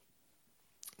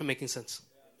 I'm making sense.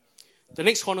 The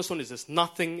next cornerstone is this: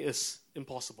 nothing is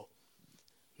impossible.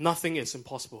 Nothing is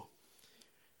impossible.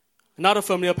 Another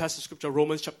familiar passage of scripture,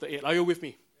 Romans chapter 8. Are you with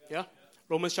me? Yeah?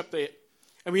 Romans chapter 8.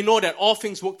 And we know that all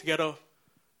things work together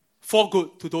for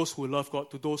good to those who love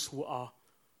God, to those who are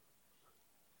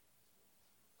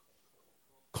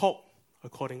called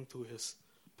according to his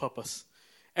purpose.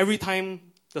 Every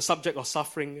time the subject of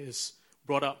suffering is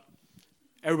brought up,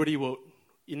 everybody will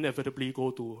inevitably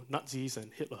go to Nazis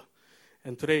and Hitler.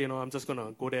 And today, I'm just going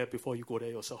to go there before you go there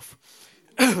yourself.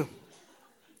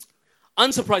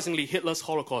 Unsurprisingly, Hitler's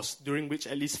Holocaust, during which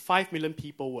at least 5 million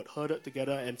people were herded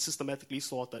together and systematically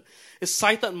slaughtered, is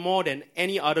cited more than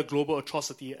any other global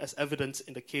atrocity as evidence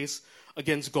in the case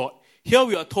against God. Here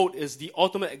we are told is the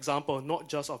ultimate example not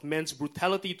just of man's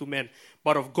brutality to men,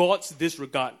 but of God's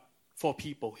disregard for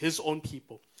people, his own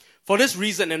people. For this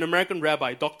reason, an American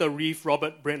rabbi, Dr. Reeve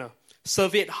Robert Brenner,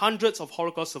 surveyed hundreds of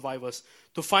Holocaust survivors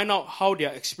to find out how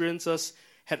their experiences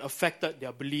had affected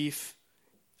their belief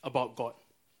about God.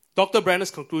 Dr.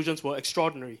 Brenner's conclusions were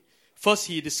extraordinary. First,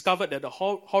 he discovered that the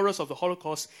horrors of the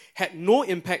Holocaust had no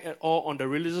impact at all on the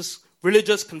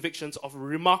religious convictions of a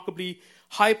remarkably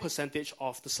high percentage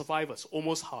of the survivors,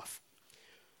 almost half.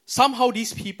 Somehow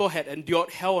these people had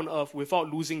endured hell on earth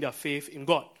without losing their faith in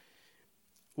God.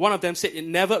 One of them said, "It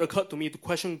never occurred to me to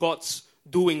question God's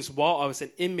doings while I was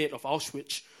an inmate of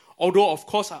Auschwitz, although of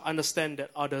course I understand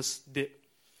that others did."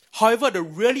 However, the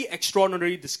really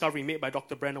extraordinary discovery made by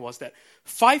Dr. Brenner was that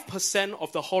 5%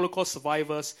 of the Holocaust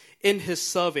survivors in his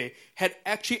survey had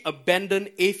actually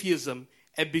abandoned atheism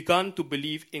and begun to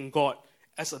believe in God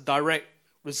as a direct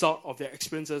result of their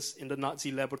experiences in the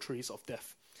Nazi laboratories of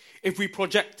death. If we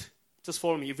project, just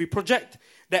follow me, if we project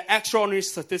the extraordinary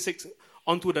statistics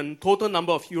onto the total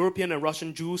number of European and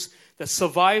Russian Jews that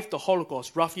survived the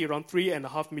Holocaust, roughly around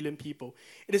 3.5 million people,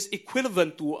 it is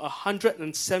equivalent to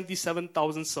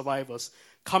 177,000 survivors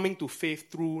coming to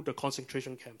faith through the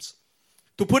concentration camps.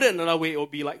 To put it another way, it would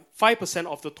be like 5%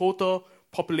 of the total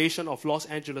population of Los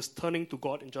Angeles turning to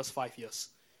God in just 5 years.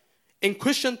 In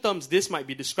Christian terms, this might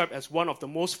be described as one of the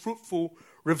most fruitful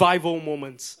revival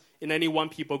moments in any one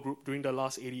people group during the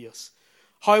last 80 years.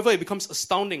 However, it becomes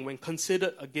astounding when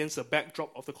considered against the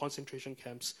backdrop of the concentration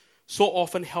camps, so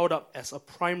often held up as a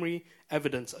primary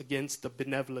evidence against the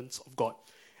benevolence of God.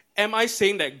 Am I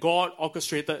saying that God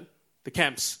orchestrated the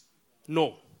camps?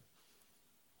 No.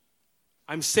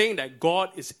 I'm saying that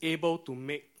God is able to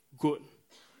make good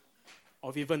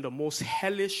of even the most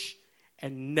hellish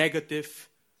and negative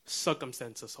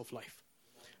circumstances of life.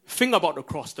 Think about the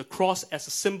cross as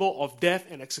a symbol of death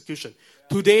and execution.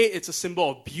 Today, it's a symbol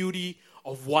of beauty,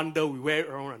 of wonder we wear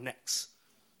around our necks.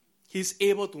 He's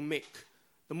able to make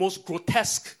the most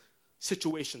grotesque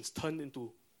situations turn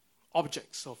into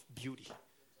objects of beauty.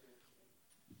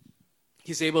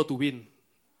 He's able to win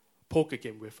a poker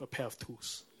game with a pair of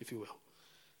tools, if you will.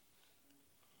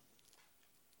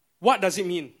 What does it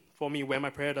mean for me when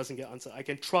my prayer doesn't get answered? I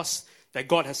can trust that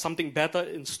God has something better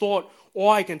in store,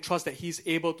 or I can trust that He's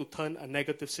able to turn a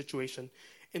negative situation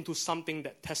into something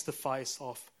that testifies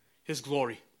of His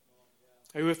glory.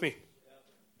 Are you with me?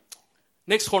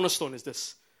 Next cornerstone is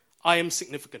this. I am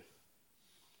significant.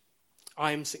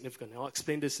 I am significant. I'll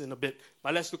explain this in a bit.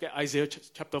 But let's look at Isaiah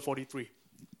chapter 43.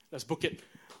 Let's book it.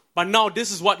 But now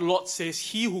this is what the Lord says.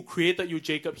 He who created you,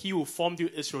 Jacob, He who formed you,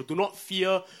 Israel. Do not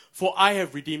fear, for I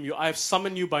have redeemed you. I have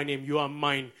summoned you by name. You are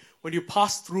mine. When you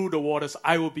pass through the waters,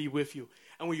 I will be with you.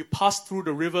 And when you pass through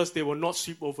the rivers, they will not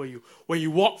sweep over you. When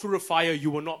you walk through the fire, you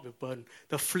will not be burned.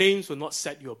 The flames will not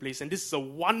set you ablaze. And this is a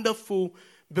wonderful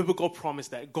biblical promise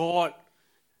that God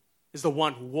is the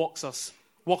one who walks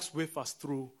with us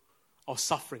through our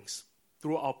sufferings,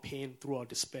 through our pain, through our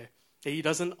despair. That He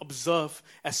doesn't observe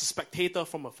as a spectator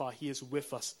from afar. He is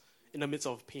with us in the midst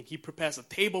of pain. He prepares a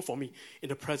table for me in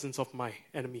the presence of my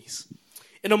enemies.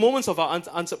 In the moments of our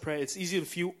unanswered prayer, it's easy to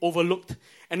feel overlooked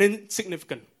and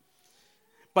insignificant.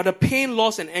 But the pain,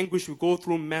 loss, and anguish we go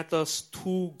through matters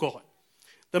to God.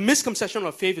 The misconception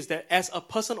of faith is that as a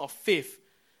person of faith,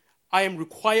 I am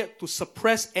required to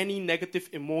suppress any negative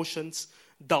emotions,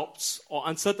 doubts, or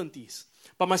uncertainties.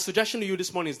 But my suggestion to you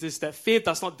this morning is this, that faith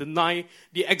does not deny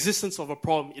the existence of a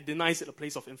problem. It denies it a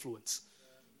place of influence.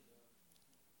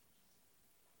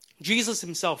 Jesus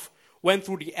Himself went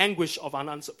through the anguish of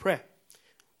unanswered prayer.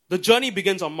 The journey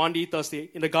begins on Monday, Thursday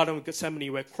in the Garden of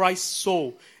Gethsemane, where Christ's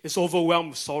soul is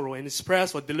overwhelmed with sorrow and His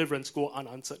prayers for deliverance go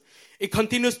unanswered. It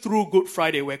continues through Good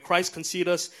Friday, where Christ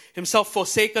considers Himself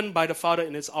forsaken by the Father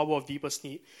in His hour of deepest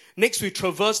need. Next, we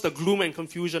traverse the gloom and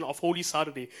confusion of Holy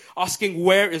Saturday, asking,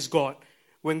 where is God?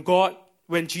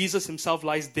 When Jesus Himself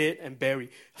lies dead and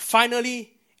buried.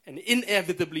 Finally, and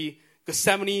inevitably,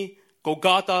 Gethsemane,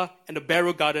 Golgotha, and the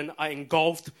burial garden are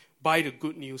engulfed by the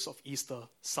good news of Easter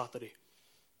Saturday.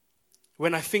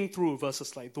 When I think through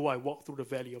verses like, though I walk through the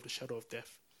valley of the shadow of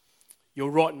death, your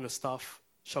rod and the staff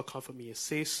shall comfort me. It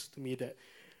says to me that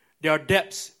there are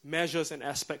depths, measures, and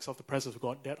aspects of the presence of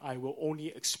God that I will only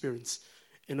experience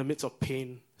in the midst of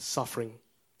pain, suffering,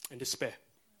 and despair.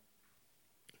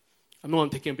 I know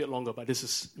I'm taking a bit longer, but this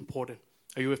is important.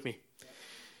 Are you with me?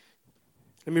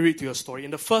 Let me read to you a story.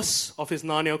 In the first of his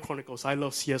Narnia Chronicles, I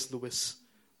love C.S. Lewis,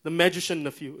 the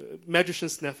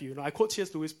magician's nephew. I quote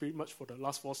C.S. Lewis pretty much for the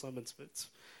last 4 sermons, but it's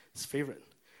his favorite.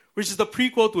 Which is the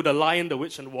prequel to The Lion, the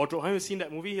Witch, and the Wardrobe. Have you seen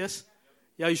that movie? Yes?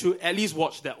 Yeah, you should at least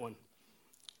watch that one.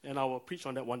 And I will preach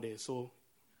on that one day, so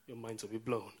your minds will be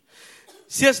blown.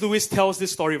 C.S. Lewis tells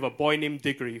this story of a boy named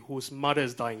Diggory, whose mother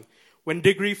is dying. When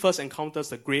Diggory first encounters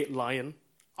the great lion,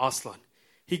 Aslan,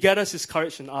 he gathers his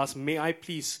courage and asks, may I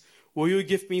please, will you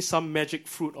give me some magic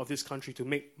fruit of this country to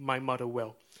make my mother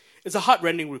well? It's a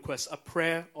heart-rending request, a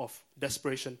prayer of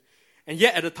desperation. And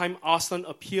yet at the time, Aslan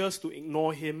appears to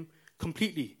ignore him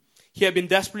completely. He had been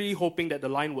desperately hoping that the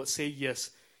lion would say yes.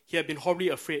 He had been horribly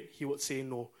afraid he would say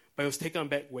no, but he was taken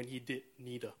aback when he did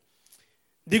neither.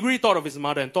 Diggory thought of his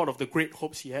mother and thought of the great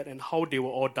hopes he had and how they were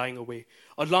all dying away.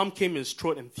 A lump came in his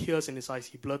throat and tears in his eyes.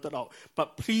 He blurted out,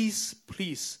 but please,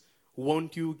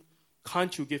 can't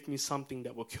you give me something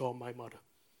that will cure my mother?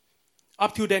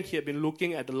 Up till then, he had been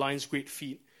looking at the lion's great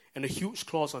feet and the huge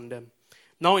claws on them.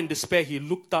 Now in despair, he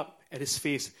looked up at his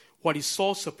face. What he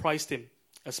saw surprised him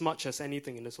as much as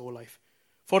anything in his whole life.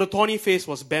 For the tawny face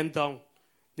was bent down,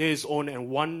 near his own,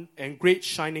 and great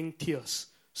shining tears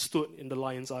stood in the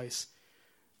lion's eyes.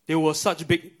 They were such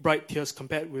big, bright tears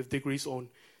compared with Diggory's own,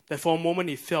 that for a moment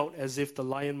he felt as if the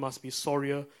lion must be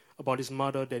sorrier about his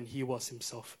mother than he was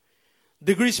himself.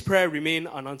 Diggory's prayer remained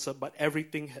unanswered, but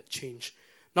everything had changed.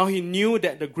 Now he knew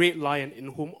that the great lion,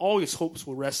 in whom all his hopes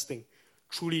were resting,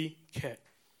 truly cared.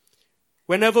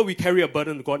 Whenever we carry a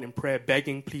burden to God in prayer,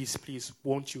 begging, please, please,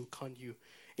 won't you, can't you?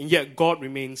 And yet God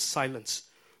remains silent.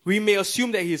 We may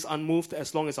assume that he is unmoved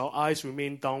as long as our eyes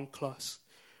remain downcast,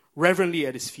 reverently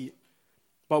at his feet.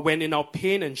 But when in our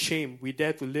pain and shame we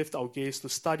dare to lift our gaze to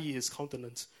study his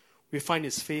countenance, we find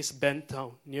his face bent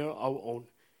down near our own,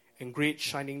 and great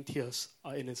shining tears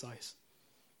are in his eyes.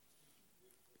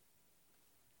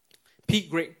 Pete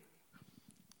Greig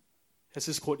has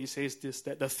this quote. He says this,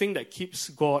 that the thing that keeps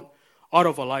God out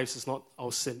of our lives is not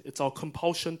our sin. It's our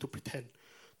compulsion to pretend,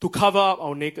 to cover up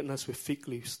our nakedness with fig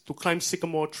leaves, to climb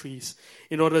sycamore trees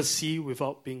in order to see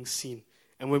without being seen.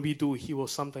 And when we do, he will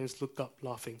sometimes look up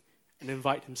laughing and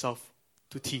invite himself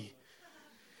to tea.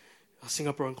 A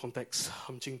Singaporean context,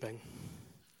 Ham Ching Bang.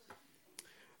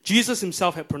 Jesus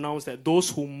himself had pronounced that those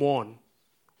who mourn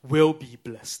will be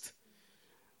blessed.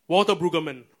 Walter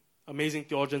Brueggemann, amazing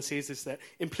theologian, says this, that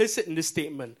implicit in this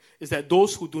statement is that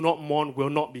those who do not mourn will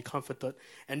not be comforted,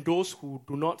 and those who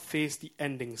do not face the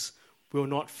endings will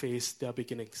not face their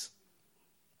beginnings.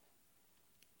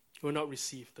 Will not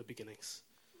receive the beginnings.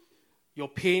 Your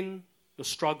pain, your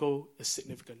struggle is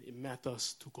significant. It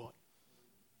matters to God.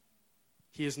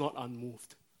 He is not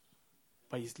unmoved,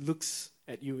 but he looks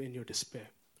at you in your despair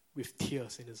with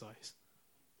tears in his eyes.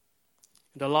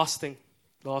 And the last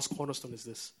cornerstone is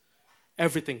this.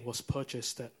 Everything was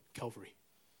purchased at Calvary.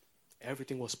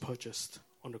 Everything was purchased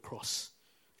on the cross.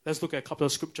 Let's look at a couple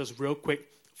of scriptures real quick.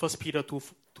 1 Peter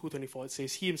 2:24, it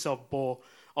says, he himself bore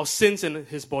our sins in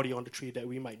his body on the tree that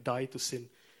we might die to sin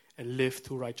and live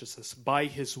to righteousness. By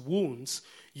his wounds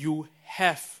you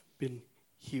have been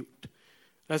healed.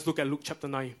 Let's look at Luke chapter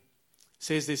 9. It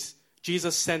says this,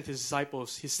 Jesus sent his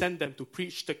disciples. He sent them to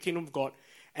preach the kingdom of God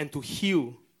and to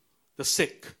heal the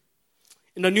sick.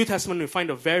 In the New Testament, we find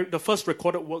the first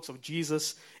recorded works of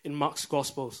Jesus in Mark's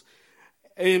Gospels.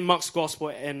 In Mark's Gospel,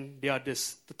 and they are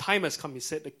this. The time has come, he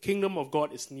said, the kingdom of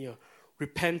God is near.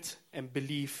 Repent and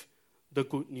believe the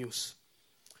good news.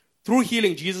 Through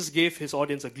healing, Jesus gave his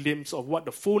audience a glimpse of what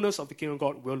the fullness of the kingdom of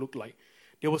God will look like.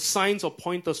 There were signs or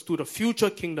pointers to the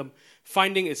future kingdom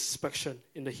finding its expression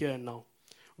in the here and now.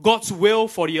 God's will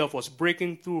for the earth was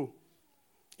breaking through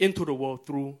into the world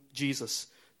through Jesus.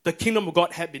 The kingdom of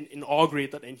God had been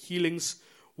inaugurated and healings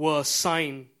were a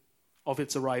sign of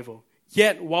its arrival.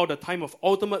 Yet, while the time of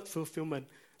ultimate fulfillment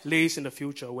lays in the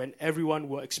future, when everyone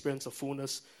will experience the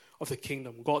fullness of the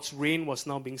kingdom, God's reign was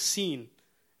now being seen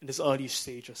in its early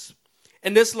stages.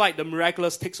 In this light, the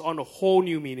miraculous takes on a whole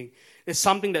new meaning. It's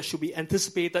something that should be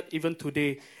anticipated even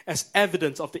today as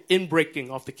evidence of the inbreaking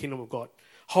of the kingdom of God.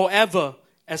 However,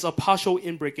 as a partial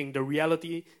inbreaking, the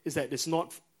reality is that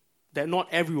not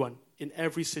everyone in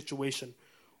every situation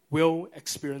will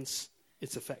experience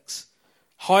its effects.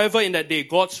 However, in that day,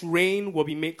 God's reign will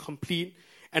be made complete,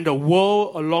 and the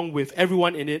world, along with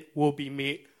everyone in it, will be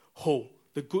made whole.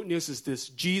 The good news is this: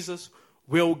 Jesus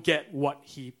will get what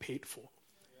he paid for.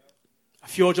 A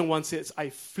theologian once says, I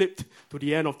flipped to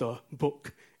the end of the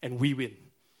book, and we win.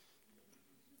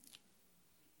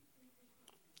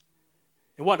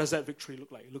 And what does that victory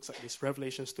look like? It looks like this,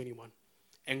 Revelation 21.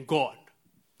 And God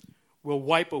will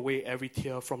wipe away every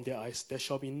tear from their eyes. There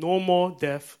shall be no more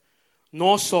death,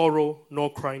 nor sorrow,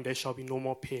 nor crying. There shall be no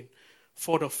more pain.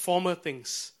 For the former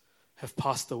things have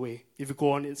passed away. If you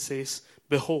go on, it says,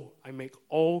 behold, I make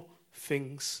all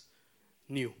things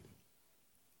new.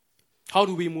 How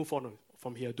do we move on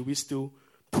from here? Do we still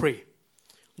pray?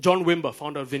 John Wimber,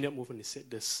 founder of Vineyard Movement, he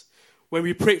said this. When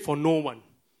we prayed for no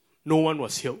one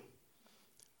was healed.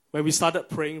 When we started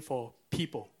praying for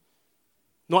people,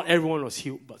 not everyone was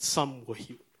healed, but some were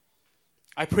healed.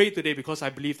 I pray today because I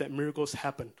believe that miracles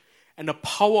happen, and the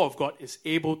power of God is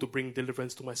able to bring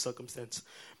deliverance to my circumstance.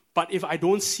 But if I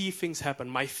don't see things happen,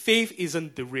 my faith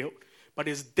isn't derailed, but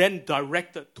is then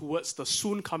directed towards the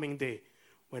soon coming day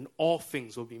when all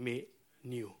things will be made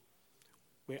new,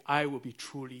 where I will be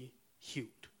truly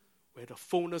healed, where the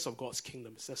fullness of God's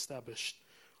kingdom is established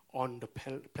on the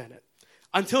planet.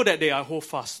 Until that day, I hold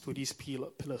fast to these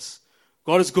pillars.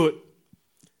 God is good.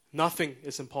 Nothing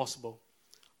is impossible.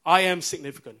 I am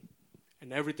significant.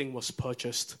 And everything was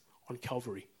purchased on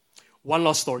Calvary. One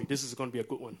last story. This is going to be a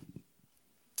good one.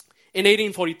 In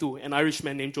 1842, an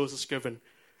Irishman named Joseph Scriven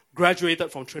graduated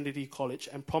from Trinity College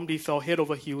and promptly fell head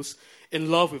over heels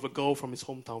in love with a girl from his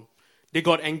hometown. They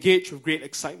got engaged with great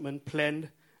excitement, planned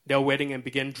their wedding and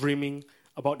began dreaming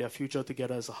about their future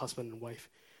together as a husband and wife.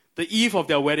 The eve of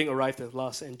their wedding arrived at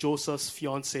last, and Joseph's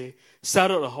fiancée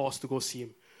saddled a horse to go see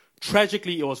him.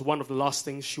 Tragically, it was one of the last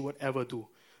things she would ever do.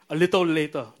 A little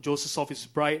later, Joseph saw his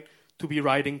bride to be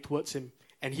riding towards him,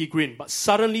 and he grinned. But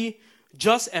suddenly,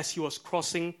 just as she was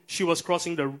crossing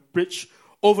the bridge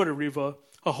over the river,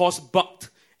 her horse bucked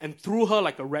and threw her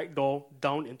like a rag doll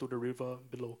down into the river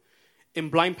below. In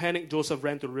blind panic, Joseph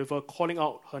ran to the river, calling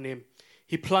out her name.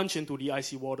 He plunged into the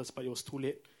icy waters, but it was too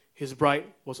late. His bride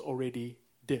was already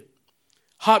dead.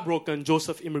 Heartbroken,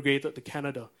 Joseph immigrated to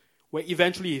Canada, where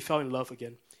eventually he fell in love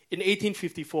again. In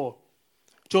 1854,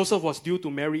 Joseph was due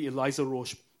to marry Eliza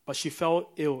Roche, but she fell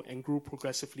ill and grew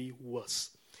progressively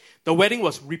worse. The wedding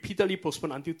was repeatedly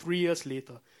postponed until 3 years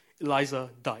later, Eliza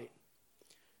died.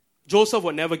 Joseph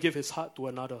would never give his heart to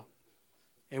another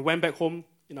and went back home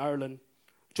in Ireland.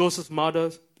 Joseph's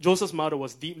mother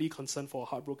was deeply concerned for her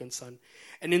heartbroken son,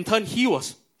 and in turn, he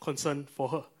was concerned for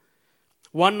her.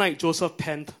 One night, Joseph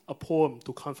penned a poem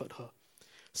to comfort her.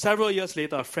 Several years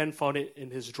later, a friend found it in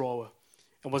his drawer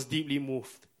and was deeply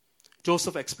moved.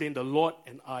 Joseph explained, "The Lord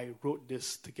and I wrote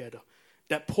this together."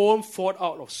 That poem, fought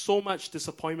out of so much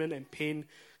disappointment and pain,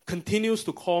 continues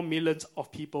to call millions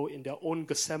of people in their own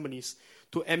Gethsemanes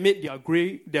to admit their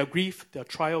grief, their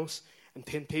trials and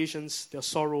temptations, their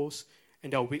sorrows,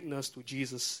 and their weakness to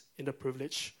Jesus in the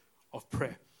privilege of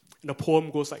prayer. And the poem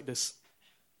goes like this.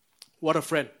 What a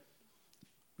friend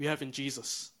we have in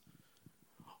Jesus.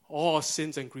 All our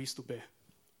sins and griefs to bear.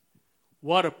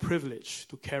 What a privilege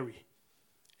to carry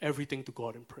everything to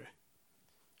God in prayer.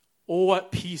 Oh,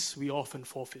 what peace we often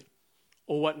forfeit.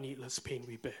 Oh, what needless pain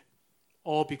we bear.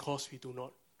 All because we do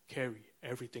not carry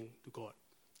everything to God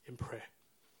in prayer.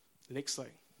 The next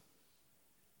slide.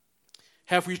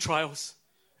 Have we trials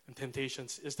and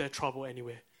temptations? Is there trouble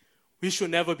anywhere? We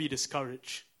should never be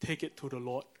discouraged. Take it to the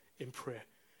Lord in prayer.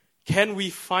 Can we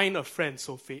find a friend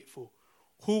so faithful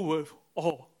who will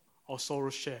all our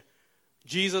sorrows share?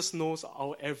 Jesus knows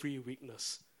our every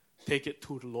weakness. Take it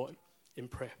to the Lord in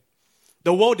prayer.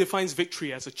 The world defines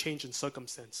victory as a change in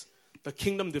circumstance. The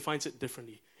kingdom defines it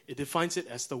differently. It defines it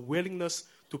as the willingness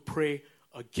to pray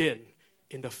again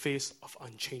in the face of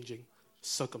unchanging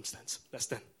circumstance. Let's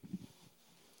stand.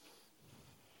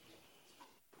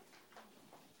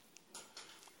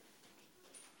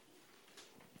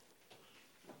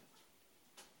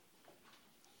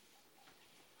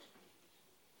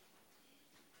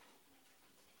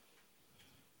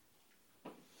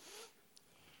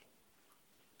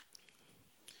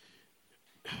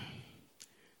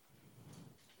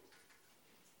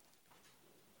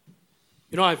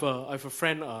 You know, I have a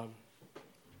friend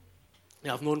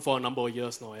I've known for a number of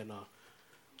years now, and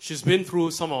she's been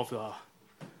through some of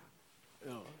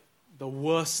the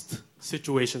worst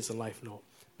situations in life now.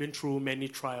 Been through many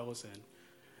trials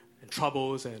and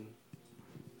troubles, and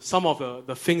some of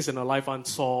the things in her life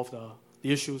unsolved, the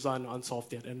issues are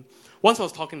unsolved yet. And once I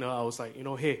was talking to her, I was like,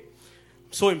 hey,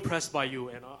 I'm so impressed by you,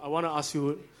 and I want to ask you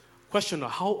a question.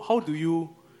 How do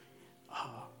you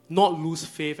not lose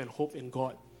faith and hope in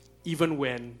God, even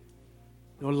when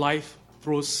life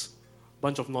throws a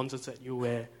bunch of nonsense at you,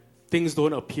 where things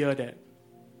don't appear that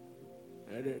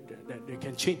they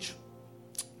can change?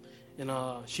 And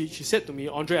she said to me,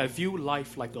 "Andre, I view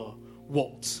life like a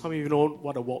waltz." How many of you know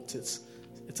what a waltz is?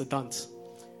 It's a dance.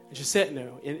 And she said,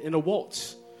 in a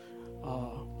waltz,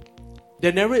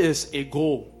 there never is a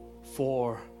goal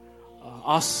for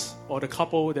us or the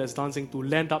couple that's dancing to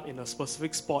land up in a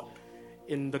specific spot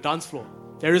in the dance floor.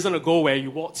 There isn't a goal where you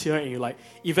waltz here and you're like,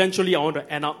 eventually I want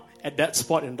to end up at that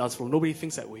spot in the dance floor. Nobody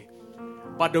thinks that way.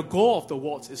 But the goal of the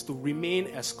waltz is to remain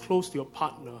as close to your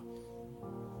partner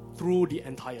through the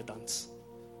entire dance.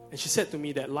 And she said to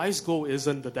me that life's goal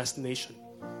isn't the destination.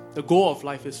 The goal of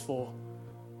life is for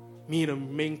me to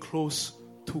remain close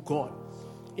to God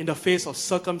in the face of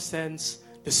circumstance,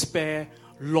 despair,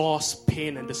 loss,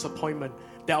 pain, and disappointment,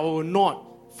 that I will not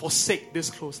forsake this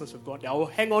closeness with God, that I will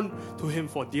hang on to Him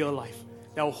for dear life,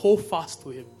 that I will hold fast to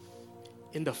Him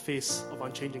in the face of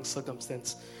unchanging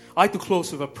circumstance. I like to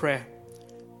close with a prayer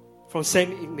from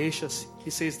St. Ignatius. He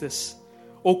says this: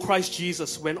 "O Christ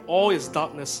Jesus, when all is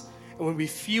darkness and when we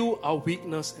feel our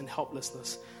weakness and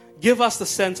helplessness, give us the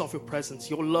sense of your presence,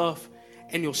 your love,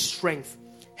 and your strength.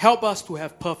 Help us to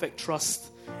have perfect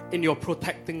trust in your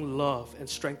protecting love and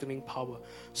strengthening power,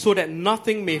 so that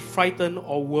nothing may frighten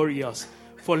or worry us.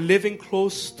 For living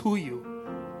close to you,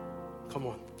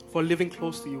 for living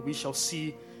close to you, we shall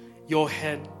see your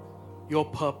hand, your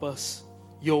purpose,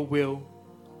 your will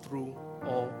through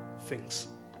all things."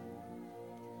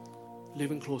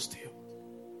 Living close to you.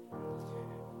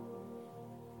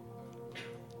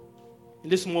 In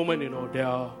this moment, there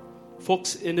are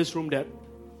folks in this room that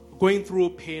are going through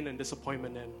pain and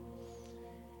disappointment, and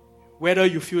whether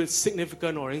you feel it's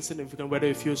significant or insignificant, whether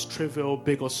you feel it's trivial,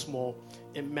 big or small,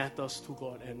 it matters to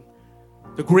God. And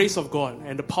the grace of God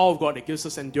and the power of God that gives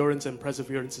us endurance and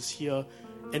perseverance is here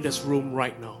in this room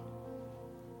right now.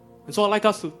 And so I'd like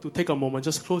us to take a moment,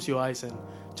 just close your eyes and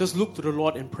just look to the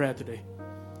Lord in prayer today.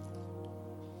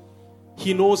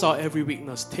 He knows our every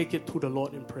weakness. Take it to the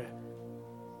Lord in prayer.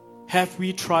 Have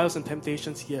we trials and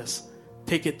temptations? Yes.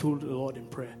 Take it to the Lord in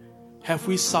prayer. Have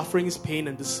we sufferings, pain,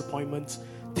 and disappointments?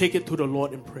 Take it to the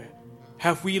Lord in prayer.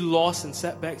 Have we loss and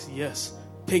setbacks? Yes.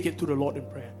 Take it to the Lord in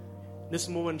prayer. In this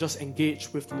moment, just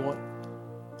engage with the Lord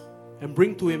and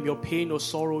bring to Him your pain, your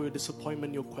sorrow, your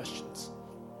disappointment, your questions.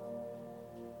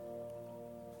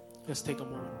 Let's take a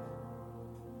moment.